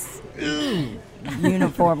kids just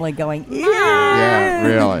uniformly going. Yeah,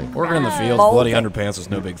 really. Working in the fields, Bold. bloody underpants is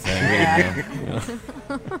no big thing.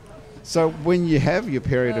 So when you have your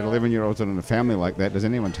period at 11-year-olds in a family like that, does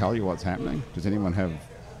anyone tell you what's happening? Does anyone have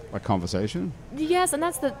a conversation? Yes, and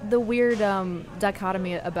that's the weird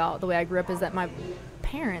dichotomy about the way I grew up is that my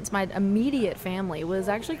parents, my immediate family, was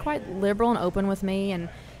actually quite liberal and open with me, and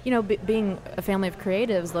being a family of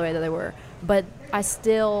creatives the way that they were. But I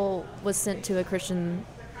still was sent to a Christian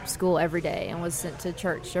school every day and was sent to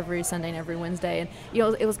church every Sunday and every Wednesday, and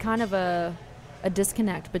it was kind of a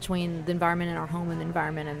disconnect between the environment in our home and the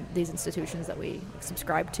environment and these institutions that we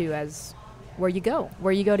subscribe to as where you go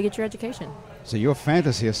to get your education. So your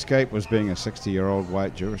fantasy escape was being a 60-year-old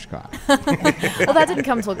white Jewish guy. Well, that didn't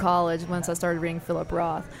come till college once I started reading Philip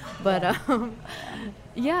Roth. But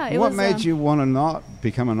yeah, it What was. made you want to not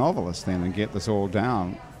become a novelist then and get this all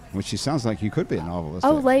down? Which it sounds like you could be a novelist.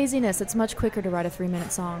 Oh, laziness! It's much quicker to write a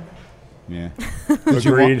 3-minute song. Yeah.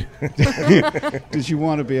 Agreed. Did you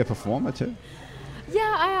want to be a performer too?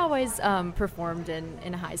 Yeah, I always performed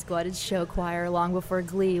in high school. I did show choir long before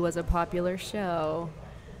Glee was a popular show,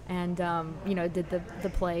 and did the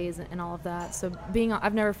plays and all of that. So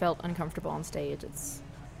I've never felt uncomfortable on stage. It's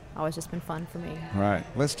always just been fun for me. Right.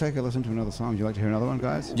 Let's take a listen to another song. Would you like to hear another one,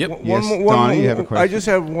 guys? Yep. Yes, Donnie, you have a question? I just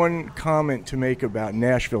have one comment to make about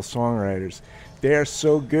Nashville songwriters. They are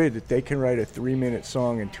so good that they can write a 3-minute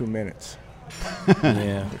song in 2 minutes.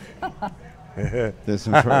 Yeah. There's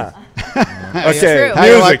some truth. Okay, true. How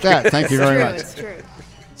do you like music. that? Thank you It's very true. much. It's true.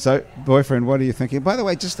 So, boyfriend, what are you thinking? By the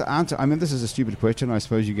way, just to answer, I mean, this is a stupid question. I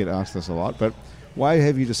suppose you get asked this a lot, but why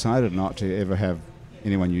have you decided not to ever have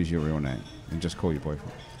anyone use your real name and just call you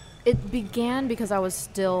boyfriend? It began because I was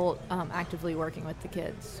still actively working with the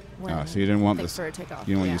kids. When Oh, so you didn't want things this, started to take off.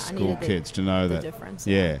 you don't want Yeah, your I school needed the- kids to know the that. difference.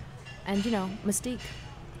 Yeah. And Mystique.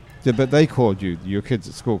 Yeah, but they called you, your kids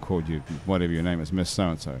at school called you, whatever your name is, Miss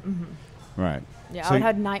So-and-so. Right. Yeah, So I would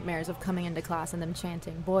have nightmares of coming into class and them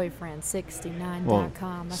chanting boyfriend69.com. Well,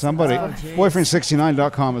 That's somebody, what I was-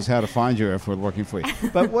 boyfriend69.com is how to find you if we're looking for you.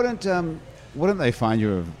 But wouldn't they find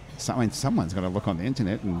you? Someone's going to look on the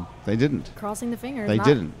internet, and they didn't. Crossing the fingers. They not,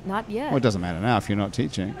 didn't. Not yet. Well, it doesn't matter now if you're not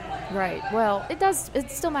teaching. Right. Well, it does.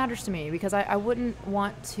 It still matters to me because I wouldn't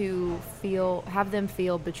want to have them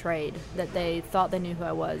feel betrayed that they thought they knew who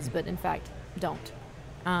I was, but in fact don't.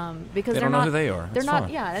 Because They they're don't know not, who they are. They're That's not.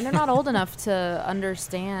 fine. Yeah, and they're not old enough to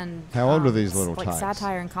understand. How old are these little like tykes?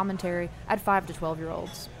 satire and commentary? I had 5 to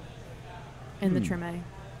 12-year-olds in the Trim A.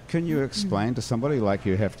 Can you explain to somebody, like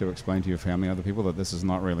you have to explain to your family and other people, that this is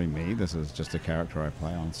not really me, this is just a character I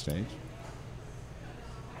play on stage?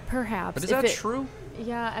 Perhaps. But is if that it- true?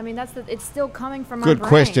 Yeah, I mean it's still coming from my Good brain.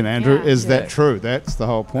 question, Andrew. Yeah. Is Yeah. that true? That's the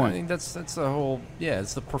whole I point. think that's the whole. Yeah,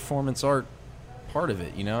 it's the performance art part of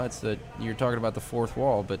it. It's that you're talking about the fourth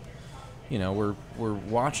wall, but we're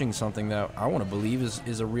watching something that I want to believe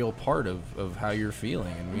is a real part of how you're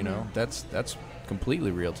feeling, and that's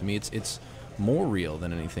completely real to me. It's more real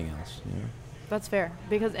than anything else. That's fair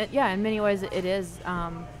because in many ways it is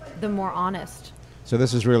the more honest. So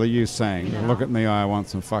this is really you saying, Yeah. look at me, I want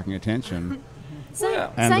some fucking attention. Yeah.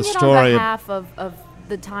 And Saying the it story on of- behalf of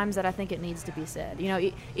the times that I think it needs to be said.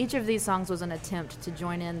 Each of these songs was an attempt to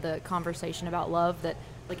join in the conversation about love that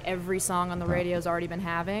like every song on the radio's already been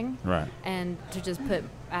having, Right. and to just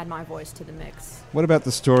add my voice to the mix. What about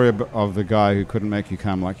the story of the guy who couldn't make you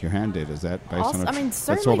come like your hand did? Is that based Also, on I mean, that's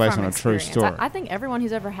certainly all based from on a true experience. story? I think everyone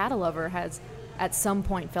who's ever had a lover has, at some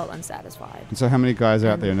point, felt unsatisfied. And so how many guys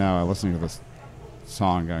out there now are listening to this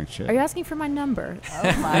song going, shit? Are you asking for my number? Oh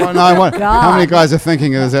my Well, no, I want, God. how many guys are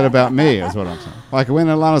thinking, is that about me, is what I'm saying. Like when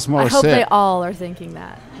Alanis I hope they Morissette... all are thinking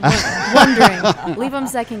that. Wondering. Leave them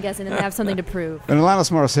second guessing and they have something to prove. When Alanis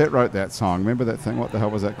Morissette wrote that song, remember that thing? What the hell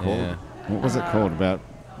was that called? Yeah. What was it called? About...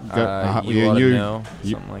 You ought to know,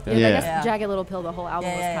 you- something like Yeah, that. Yeah. I guess Yeah. Jagged Little Pill, the whole album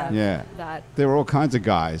Yeah, was yeah, kind of Yeah. that. There were all kinds of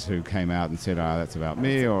guys who came out and said, "Oh, that's about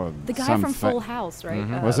me," or The guy some from fa- Full House, right?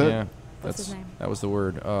 Mhm. Was it? Yeah. What's his name? That was the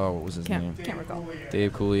word. Oh, what was his name? Can't recall.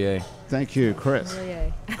 Dave Coulier. Thank you, Chris. Oh, yeah.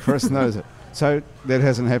 Chris knows it. So that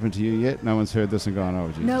hasn't happened to you yet? No one's heard this and gone, "Oh,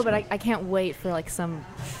 Jesus." No, but Christ." I can't wait for like some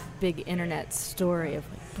big internet story of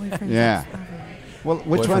like boyfriends. Yeah. Well,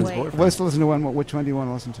 which one? Boyfriend's boyfriend. Let's listen to one. Which one do you want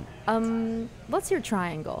to listen to? Let's hear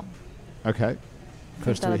Triangle. Okay. I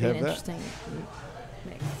Chris, think do we that'll be have an that? interesting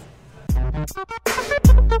mix.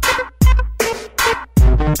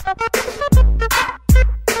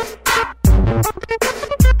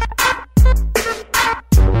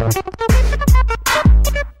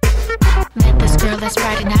 Met this girl last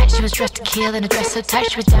Friday night. She was dressed to kill in a dress so tight.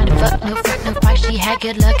 She was down to fuck, no flirt, no fight. She had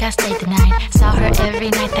good luck, I stayed the night. Saw her every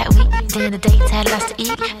night that week. Dinner dates, had lots to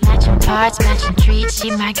eat. Matching parts, matching treats.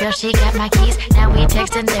 She my girl, she got my keys. Now we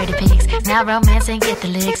texting 30 pics. Now romance and get the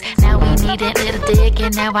licks. Now we need a little dick.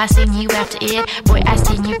 And now I seen you after it. Boy, I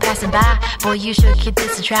seen you passing by. Boy, you should give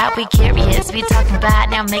this a try. We curious, we talking about.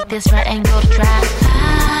 Now make this right and go to try.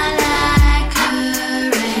 I like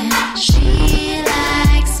her and she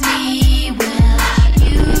likes me. Will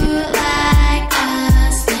you like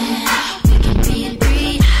us? Then we can be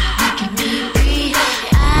free. We can be free.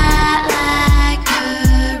 I like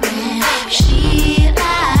her and she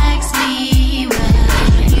likes me.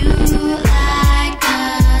 Will you like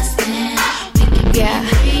us? Then we can be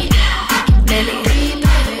free. We can be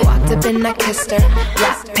free. Walked up and I kissed her.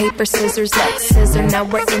 Rock, paper, scissors, let's scissor. Now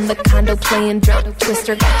we're in the condo playing drunk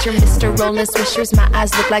twister. Got your Mr. Rolling Swishers. My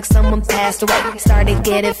eyes look like someone passed away. Started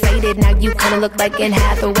getting faded. Now you kinda look like Anne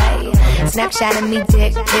Hathaway. Snapchat of me,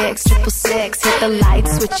 dick pics, 666. Hit the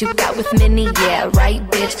lights, what you got with Minnie? Yeah, right,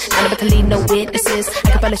 bitch. None of it can leave no witnesses. I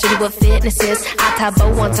can probably show you what fitness is. I tie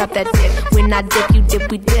bow on top that dick. When I dip, you dip,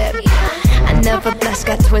 we dip. I never blush,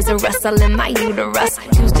 got Toys R Us all in my uterus.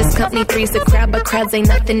 Choose this company, three's the crowd, but crowds ain't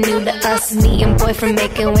nothing new to us. Me and boyfriend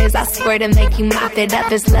making waves, I swear to make you mop it up.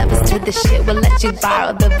 There's levels to the shit, we'll let you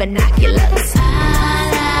borrow the binoculars.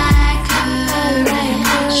 I like her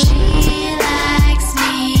and she likes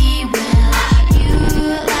me. Will you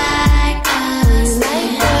like us? Then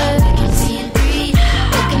we can be free.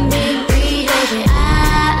 We can be free.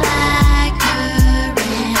 I like her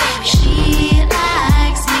and she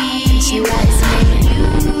likes me. She likes me.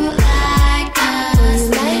 You like us?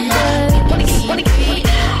 Then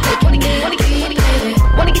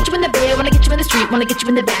wanna get you in the bed, wanna get you in the street, wanna get you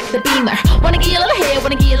in the back of the Beamer. Wanna get you a little hair,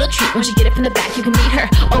 wanna get you a little treat. Once you get it from the back, you can meet her.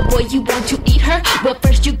 Oh boy, you want to eat her? Well,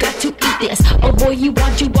 first you got to eat this. Oh boy, you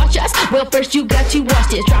want to watch us? Well, first you got to watch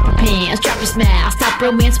this. Drop your pants, drop your smile, stop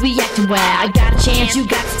romance, we acting well. I got a chance, you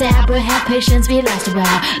got to stab, but have patience, we last a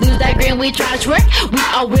while. Lose that grin, we try to twerk. We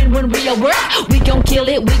all win when we all work. We gon' kill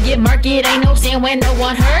it, we get murky. It ain't no sin when no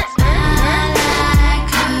one hurt. I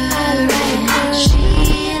like her and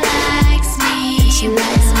she likes me. She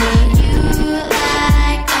likes me. You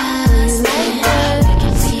like us. Then we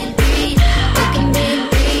can be free. We can be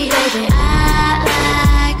free. I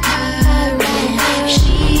like her and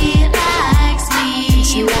she likes me.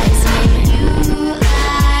 She likes me. You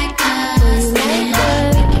like us. Then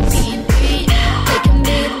we can be free. We can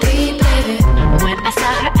be free, baby. When I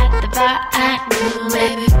saw her at the bar, I knew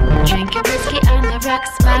it. Drinking whiskey on the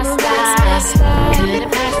rocks, my style.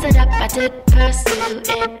 Couldn't pass it up, I did pursue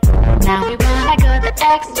it. Now we wanna go the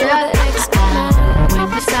extra. When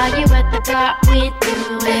we saw you at the bar, we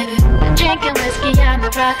knew it. Drinking whiskey on the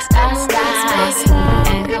rocks, our style.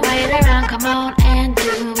 And go wait around, come on and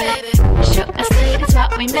do it. Show us ladies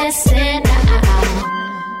what we missing out.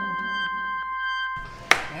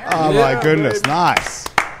 Oh Yeah, my goodness, baby. nice.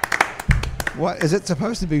 What is it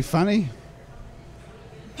supposed to be funny?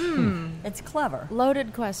 It's clever.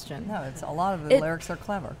 Loaded question. No, it's a lot of the It- lyrics are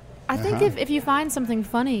clever. I think if you find something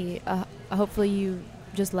funny, hopefully you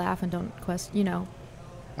just laugh and don't question, you know.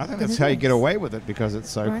 I think Then that's it how you get is. away with it because it's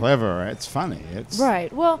so Right. clever. It's funny. It's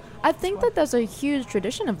Right. Well, I think that there's a huge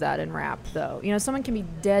tradition of that in rap, though. You know, someone can be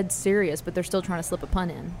dead serious, but they're still trying to slip a pun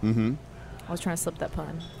in. Mm-hmm. I was trying to slip that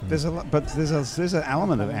pun. There's a lot, but there's an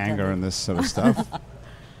element of anger in this sort of stuff.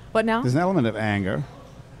 What now? There's an element of anger.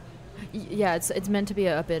 Yeah, it's meant to be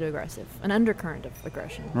a bit aggressive, an undercurrent of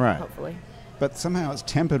aggression. Right. Hopefully. But somehow it's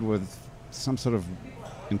tempered with some sort of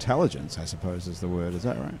intelligence, I suppose is the word. Is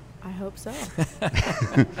that right? I hope so.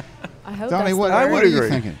 I hope Donnie, that's what, the I word. what would are you agree.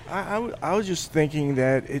 thinking? I was just thinking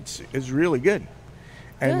that it's really good,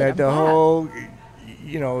 and Good, that I'm the glad.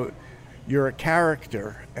 whole, you're a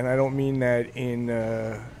character, and I don't mean that in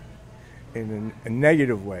a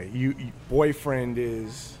negative way. Boyfriend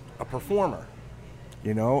is a performer,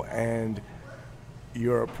 and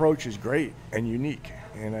your approach is great and unique,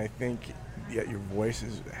 and I think that your voice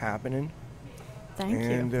is happening. Thank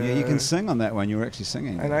and, you. Yeah, you can sing on that one. You were actually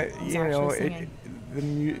singing. And I, It's actually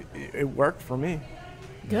it worked for me.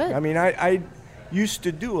 Good. I mean, I used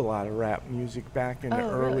to do a lot of rap music back in the Oh,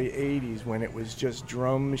 early really? 80s when it was just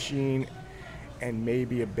drum machine and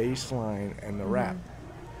maybe a bass line and the rap.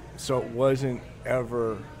 So it wasn't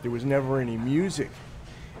ever, there was never any music.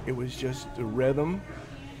 It was just the rhythm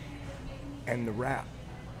and the rap.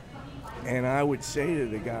 And I would say to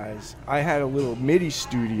the guys, I had a little MIDI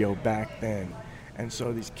studio back then. And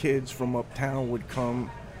so these kids from uptown would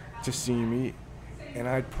come to see me, and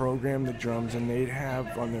I'd program the drums, and they'd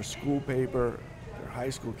have on their school paper, their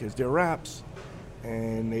high school kids, their raps.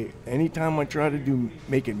 And anytime I try to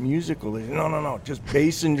make it musical, they say, no, just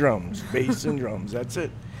bass and drums, that's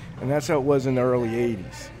it. And that's how it was in the early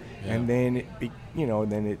 80s. Yeah. And then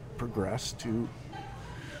then it progressed to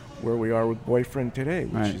where we are with Boyfriend today,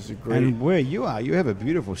 which Right. is a great. And where you are, you have a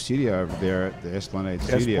beautiful studio over there at the Esplanade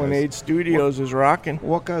Studios. Esplanade Studios is rocking.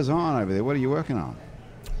 What goes on over there? What are you working on?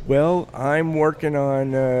 Well, I'm working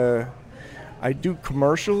on, I do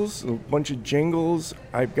commercials, a bunch of jingles.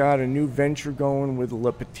 I've got a new venture going with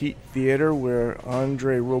Le Petit Theater where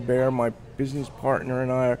Andre Robert, my business partner,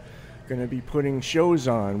 and I are going to be putting shows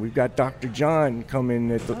on. We've got Dr. John coming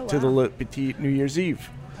to the Le Petit New Year's Eve.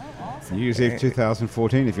 New Year's Eve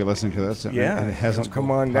 2014, if you're listening to this. Yeah, And it hasn't so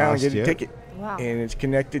come on down, passed get a yet. ticket. Wow. And it's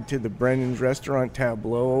connected to the Brendan's Restaurant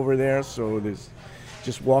Tableau over there, so there's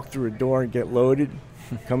just walk through a door and get loaded.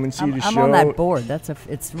 Come and see the I'm show. on that board.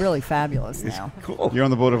 It's really fabulous It's now. cool. You're on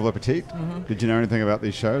the board of Le Petit. Did you know anything about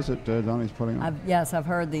these shows that Donnie's putting on? I've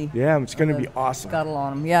heard the Yeah, it's going to the be awesome. scuttle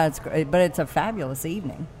on them. Yeah, it's great, but it's a fabulous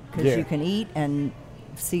evening because Yeah. you can eat and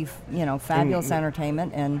see fabulous And-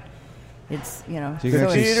 entertainment, and it's So you can The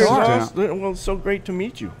actually theater's sit down. awesome. Well, it's so great to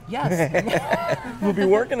meet you. yes, We'll be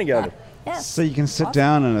working together. yes. So you can sit Awesome.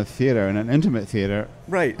 down in a theater, in an intimate theater,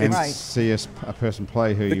 Right. and Right. see a person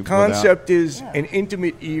play who The you concept is Yeah. an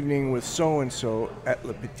intimate evening with so-and-so at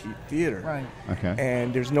Le Petit Theater. Right. Okay.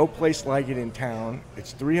 And there's no place like it in town.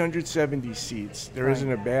 It's 370 seats. There Right.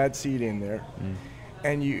 not a bad seat in there.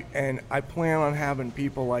 And I plan on having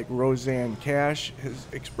people like Roseanne Cash has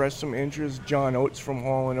expressed some interest, John Oates from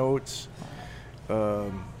Hall & Oates,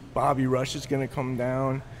 Bobby Rush is going to come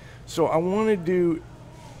down. So I want to do,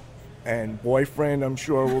 and Boyfriend I'm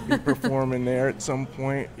sure will be performing there at some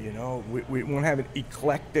point. We want to have an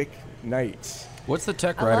eclectic nights. What's the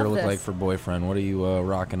tech I rider love look this. like for Boyfriend? What are you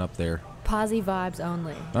rocking up there? Posy vibes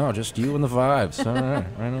only. Oh, just you and the vibes. All right,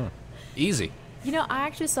 right on. Easy. I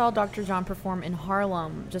actually saw Dr. John perform in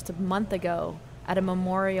Harlem just a month ago at a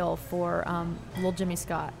memorial for Little Jimmy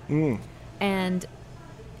Scott. And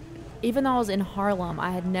even though I was in Harlem, I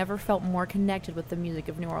had never felt more connected with the music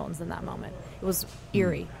of New Orleans than that moment. It was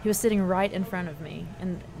eerie. He was sitting right in front of me,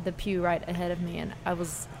 in the pew right ahead of me, and I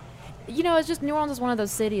was... it's just New Orleans is one of those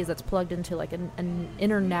cities that's plugged into like an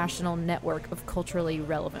international network of culturally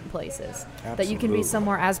relevant places. That you can Absolutely. be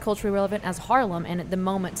somewhere as culturally relevant as Harlem and at the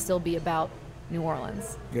moment still be about New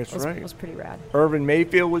Orleans. That's It right. was pretty rad. Irvin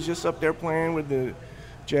Mayfield was just up there playing with the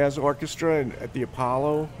jazz orchestra at the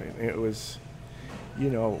Apollo. And it was,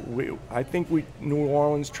 I think New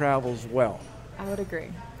Orleans travels well, I would agree.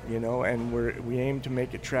 and we aim to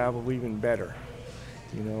make it travel even better,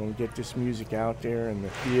 and get this music out there and the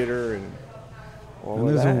theater and all And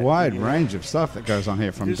of there's that. a wide range of stuff that goes on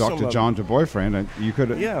here, from There's some Dr. of- John to Boyfriend, and you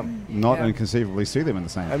could Yeah. not Yeah. inconceivably see them in the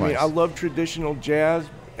same I place. mean, I love traditional jazz,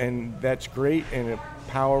 and that's great and a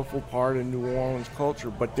powerful part of New Orleans culture,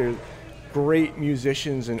 but there's great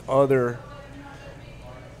musicians and other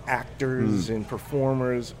actors and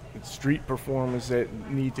performers, street performers that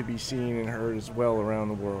need to be seen and heard as well around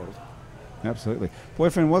the world. Absolutely.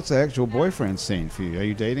 Boyfriend, what's the actual boyfriend scene for you? Are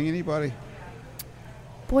you dating anybody?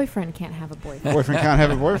 Boyfriend can't have a boyfriend. Boyfriend can't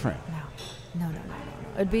have a boyfriend. No.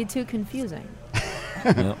 It'd be too confusing.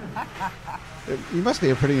 Yep. You must be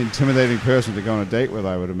a pretty intimidating person to go on a date with,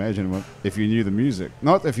 I would imagine, if you knew the music.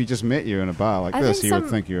 Not if he just met you in a bar like I this, think he would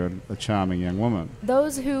some- think you're a charming young woman.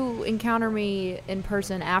 Those who encounter me in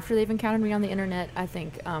person after they've encountered me on the internet, I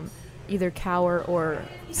think, either cower or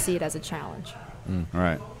see it as a challenge.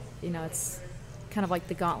 Right. You know, it's kind of like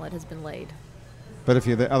the gauntlet has been laid. But if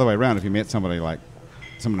you're the other way around, if you met somebody like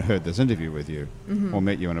someone heard this interview with you or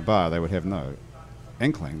met you in a bar, they would have no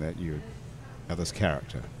inkling that you are this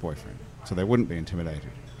character boyfriend. So they wouldn't be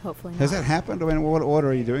intimidated. Hopefully not. Has that happened? I mean, what order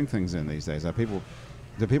are you doing things in these days? Are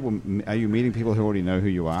you meeting people who already know who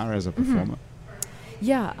you are as a performer?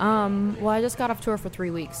 Yeah. Well, I just got off tour for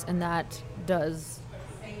 3 weeks, and that does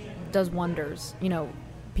wonders. You know,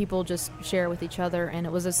 people just share with each other, and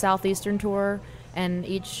it was a Southeastern tour, and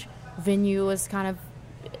each venue was kind of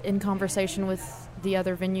in conversation with the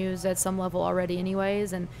other venues at some level already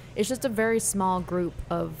anyways, and it's just a very small group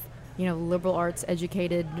of, you know, liberal arts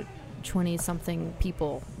educated 20-something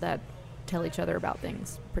people that tell each other about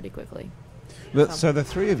things pretty quickly. But, so the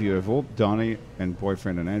three of you have all, Donnie and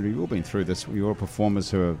Boyfriend and Andrew, you've all been through this. You're all performers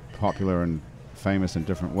who are popular and famous in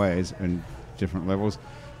different ways and different levels.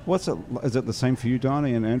 Is it the same for you,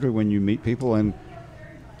 Donnie and Andrew, when you meet people and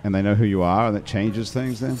they know who you are and that changes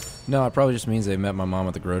things then? No, it probably just means they met my mom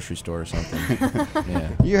at the grocery store or something. Yeah.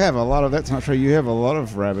 You have a lot of, that's not true, you have a lot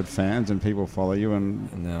of rabid fans and people follow you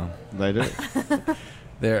and No. they do.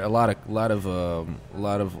 There are a lot of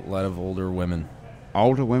older women.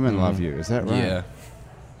 Older women love you, is that right? Yeah.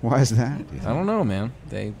 Why is that? I don't know, man.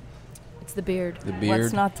 It's the beard. The beard.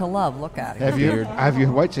 What's not to love? Look at it. Have you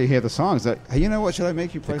wait till you hear the songs? That, hey, you know what? Should I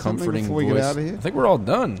make you play The something comforting before we voice. get out of here? I think we're all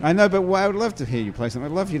done. I know, but I would love to hear you play something.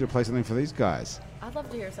 I'd love you to play something for these guys. I'd love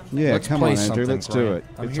to hear something. Yeah, Let's come play on, Andrew. something, Let's do it.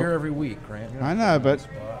 Grant. I'm It's here all- every week, Grant. I know, but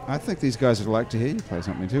I think these guys would like to hear you play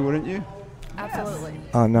something too, wouldn't you? Absolutely.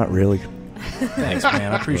 Not really, Thanks,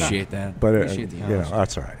 man. I appreciate that. but appreciate the you know, honesty.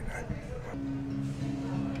 that's all right.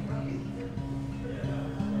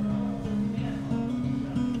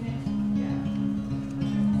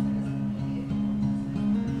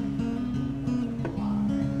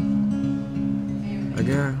 I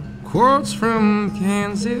got quotes from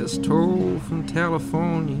Kansas, told from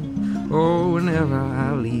California. Oh, whenever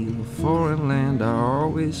I leave a foreign land, I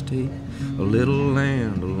always take a little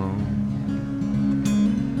land along.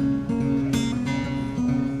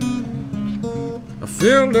 I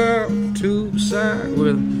filled up a tube sack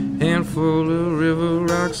with a handful of river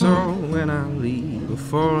rocks. Oh, when I leave a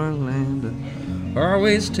foreign land, I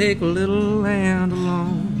always take a little land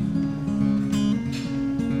along.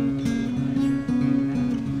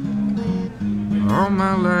 All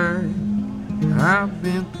my life, I've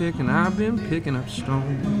been picking up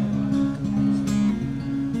stones.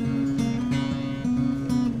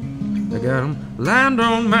 I got 'em lined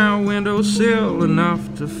on my windowsill, enough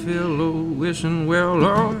to fill a wishing well.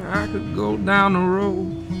 Or I could go down the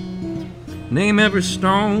road, name every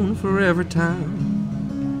stone for every town.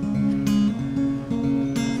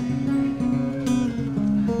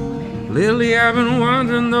 Lately I've been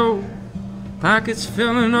wondering though, pockets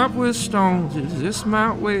filling up with stones, is this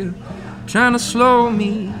my way of trying to slow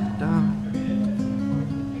me down?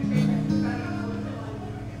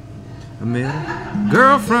 I met a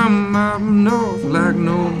girl from up north like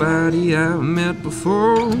nobody I've met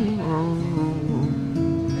before.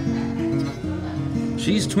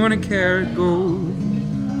 She's 20 karat gold.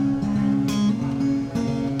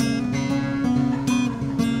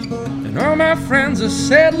 And all my friends are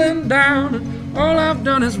settling down, and all I've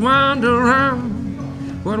done is wander around.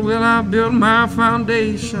 What will I build my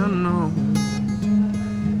foundation on?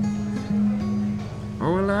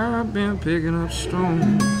 Oh, well, I've been picking up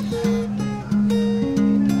stones.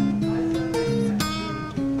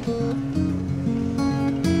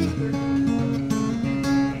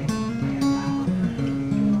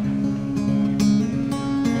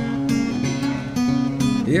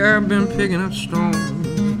 Yeah, I've been picking up stones.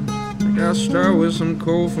 I gotta start with some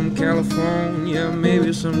coal from California,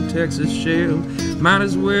 maybe some Texas shale. Might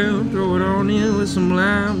as well throw it on in with some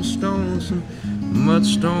limestone, some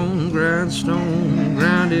mudstone, grindstone.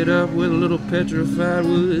 Grind it up with a little petrified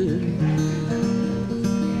wood.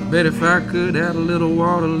 Bet if I could add a little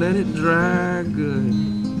water, let it dry good.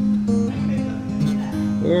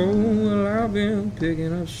 Oh, well, I've been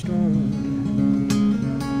picking up stones.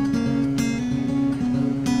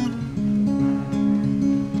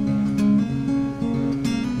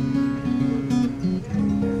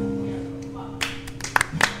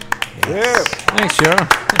 Yeah. Thanks, Joe.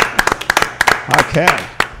 Okay.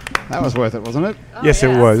 That was worth it, wasn't it? Yes, it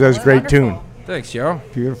was. That was a great tune. Thanks, Joe.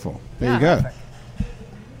 Beautiful. There you go.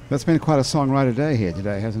 That's been quite a songwriter day here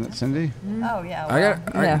today, hasn't it, Cindy? Oh yeah.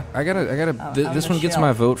 I gotta. This one gets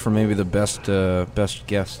my vote for maybe the best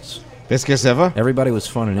guests. Best guest ever? Everybody was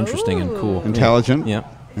fun and interesting and cool. Intelligent? Yeah.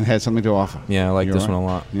 And had something to offer. Yeah, I like You're this right. one a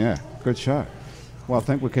lot. Yeah, good show. Well, I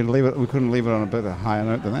think we could leave it. We couldn't leave it on a bit of a higher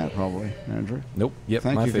note than that, probably, Andrew. Nope. Yep.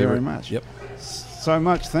 Thank my you favorite. very much. Yep. So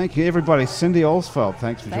much. Thank you, everybody. Cindy Olsfeld,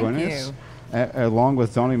 thanks for joining us, along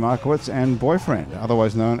with Donnie Markowitz and Boyfriend,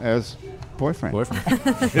 otherwise known as Boyfriend.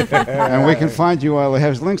 And we can find you. We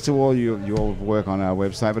have links to all your work on our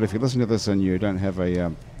website. But if you listen to this and you don't have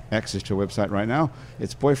a access to a website right now,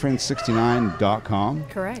 it's boyfriend69.com.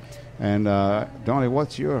 Correct. And Donnie,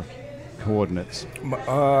 what's your coordinates?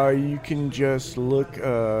 You can just look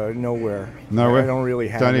nowhere. Nowhere? I don't really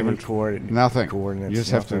have Don't any even coordinates. You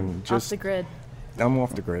just have to Off the grid. I'm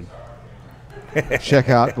off the grid. check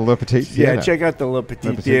out Le Petit Theatre. Yeah, check out the Le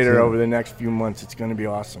Petit Theatre over the next few months. It's going to be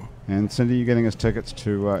awesome. And Cindy, you're getting us tickets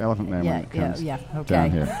to Elephant Man when it comes okay.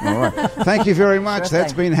 down here. All right. Thank you very much. Sure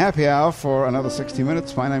That's thing. been Happy Hour for another 60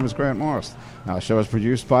 minutes. My name is Grant Morris. Our show is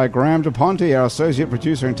produced by Graham DePonte. Our associate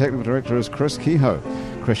producer and technical director is Chris Kehoe.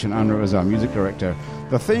 Christian Unruh is our music director.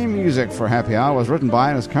 The theme music for Happy Hour was written by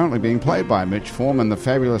and is currently being played by Mitch Foreman. The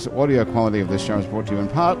fabulous audio quality of this show is brought to you in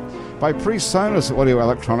part by PreSonus Audio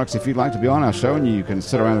Electronics. If you'd like to be on our show and you can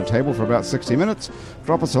sit around a table for about 60 minutes,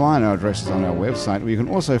 drop us a line. Our address is on our website, where you can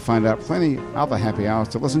also find out plenty other happy hours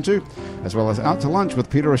to listen to, as well as Out to Lunch with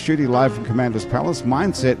Peter Raschuti live from Commander's Palace,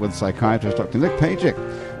 Mindset with psychiatrist Dr. Nick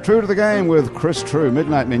Pajek, True to the Game with Chris True,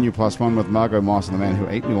 Midnight Menu Plus One with Margot Moss and the Man Who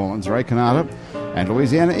Ate New Orleans, Ray Canada, and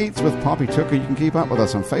Louisiana Eats with Poppy Tooker. You can keep up with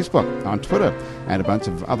us on Facebook, on Twitter, and a bunch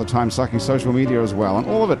of other time-sucking social media as well. And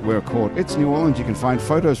all of it, we're called It's New Orleans. You can find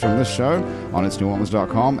photos from this show on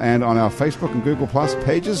itsneworleans.com and on our Facebook and Google Plus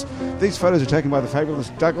pages. These photos are taken by the fabulous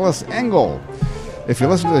Douglas Engel. If you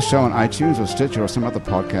listen to the show on iTunes or Stitcher or some other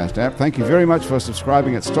podcast app, thank you very much for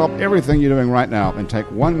subscribing. Stop everything you're doing right now and take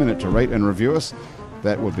 1 minute to rate and review us.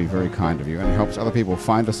 That would be very kind of you, and it helps other people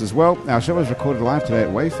find us as well. Our show is recorded live today at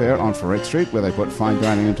Wayfair on Ferret Street, where they put fine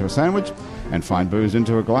dining into a sandwich and fine booze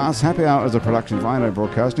into a glass. Happy Hour is a production of Rhino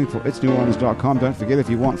Broadcasting for itsneworleans.com. Don't forget, if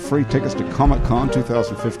you want free tickets to Comic Con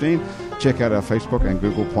 2015, check out our Facebook and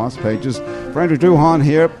Google Plus pages. For Andrew Duhon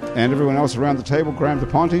here and everyone else around the table, Graham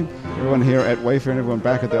DePonte, everyone here at Wayfair and everyone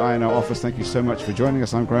back at the INO office, thank you so much for joining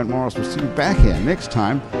us. I'm Grant Morris. We'll see you back here next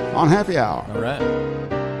time on Happy Hour. All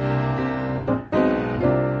right.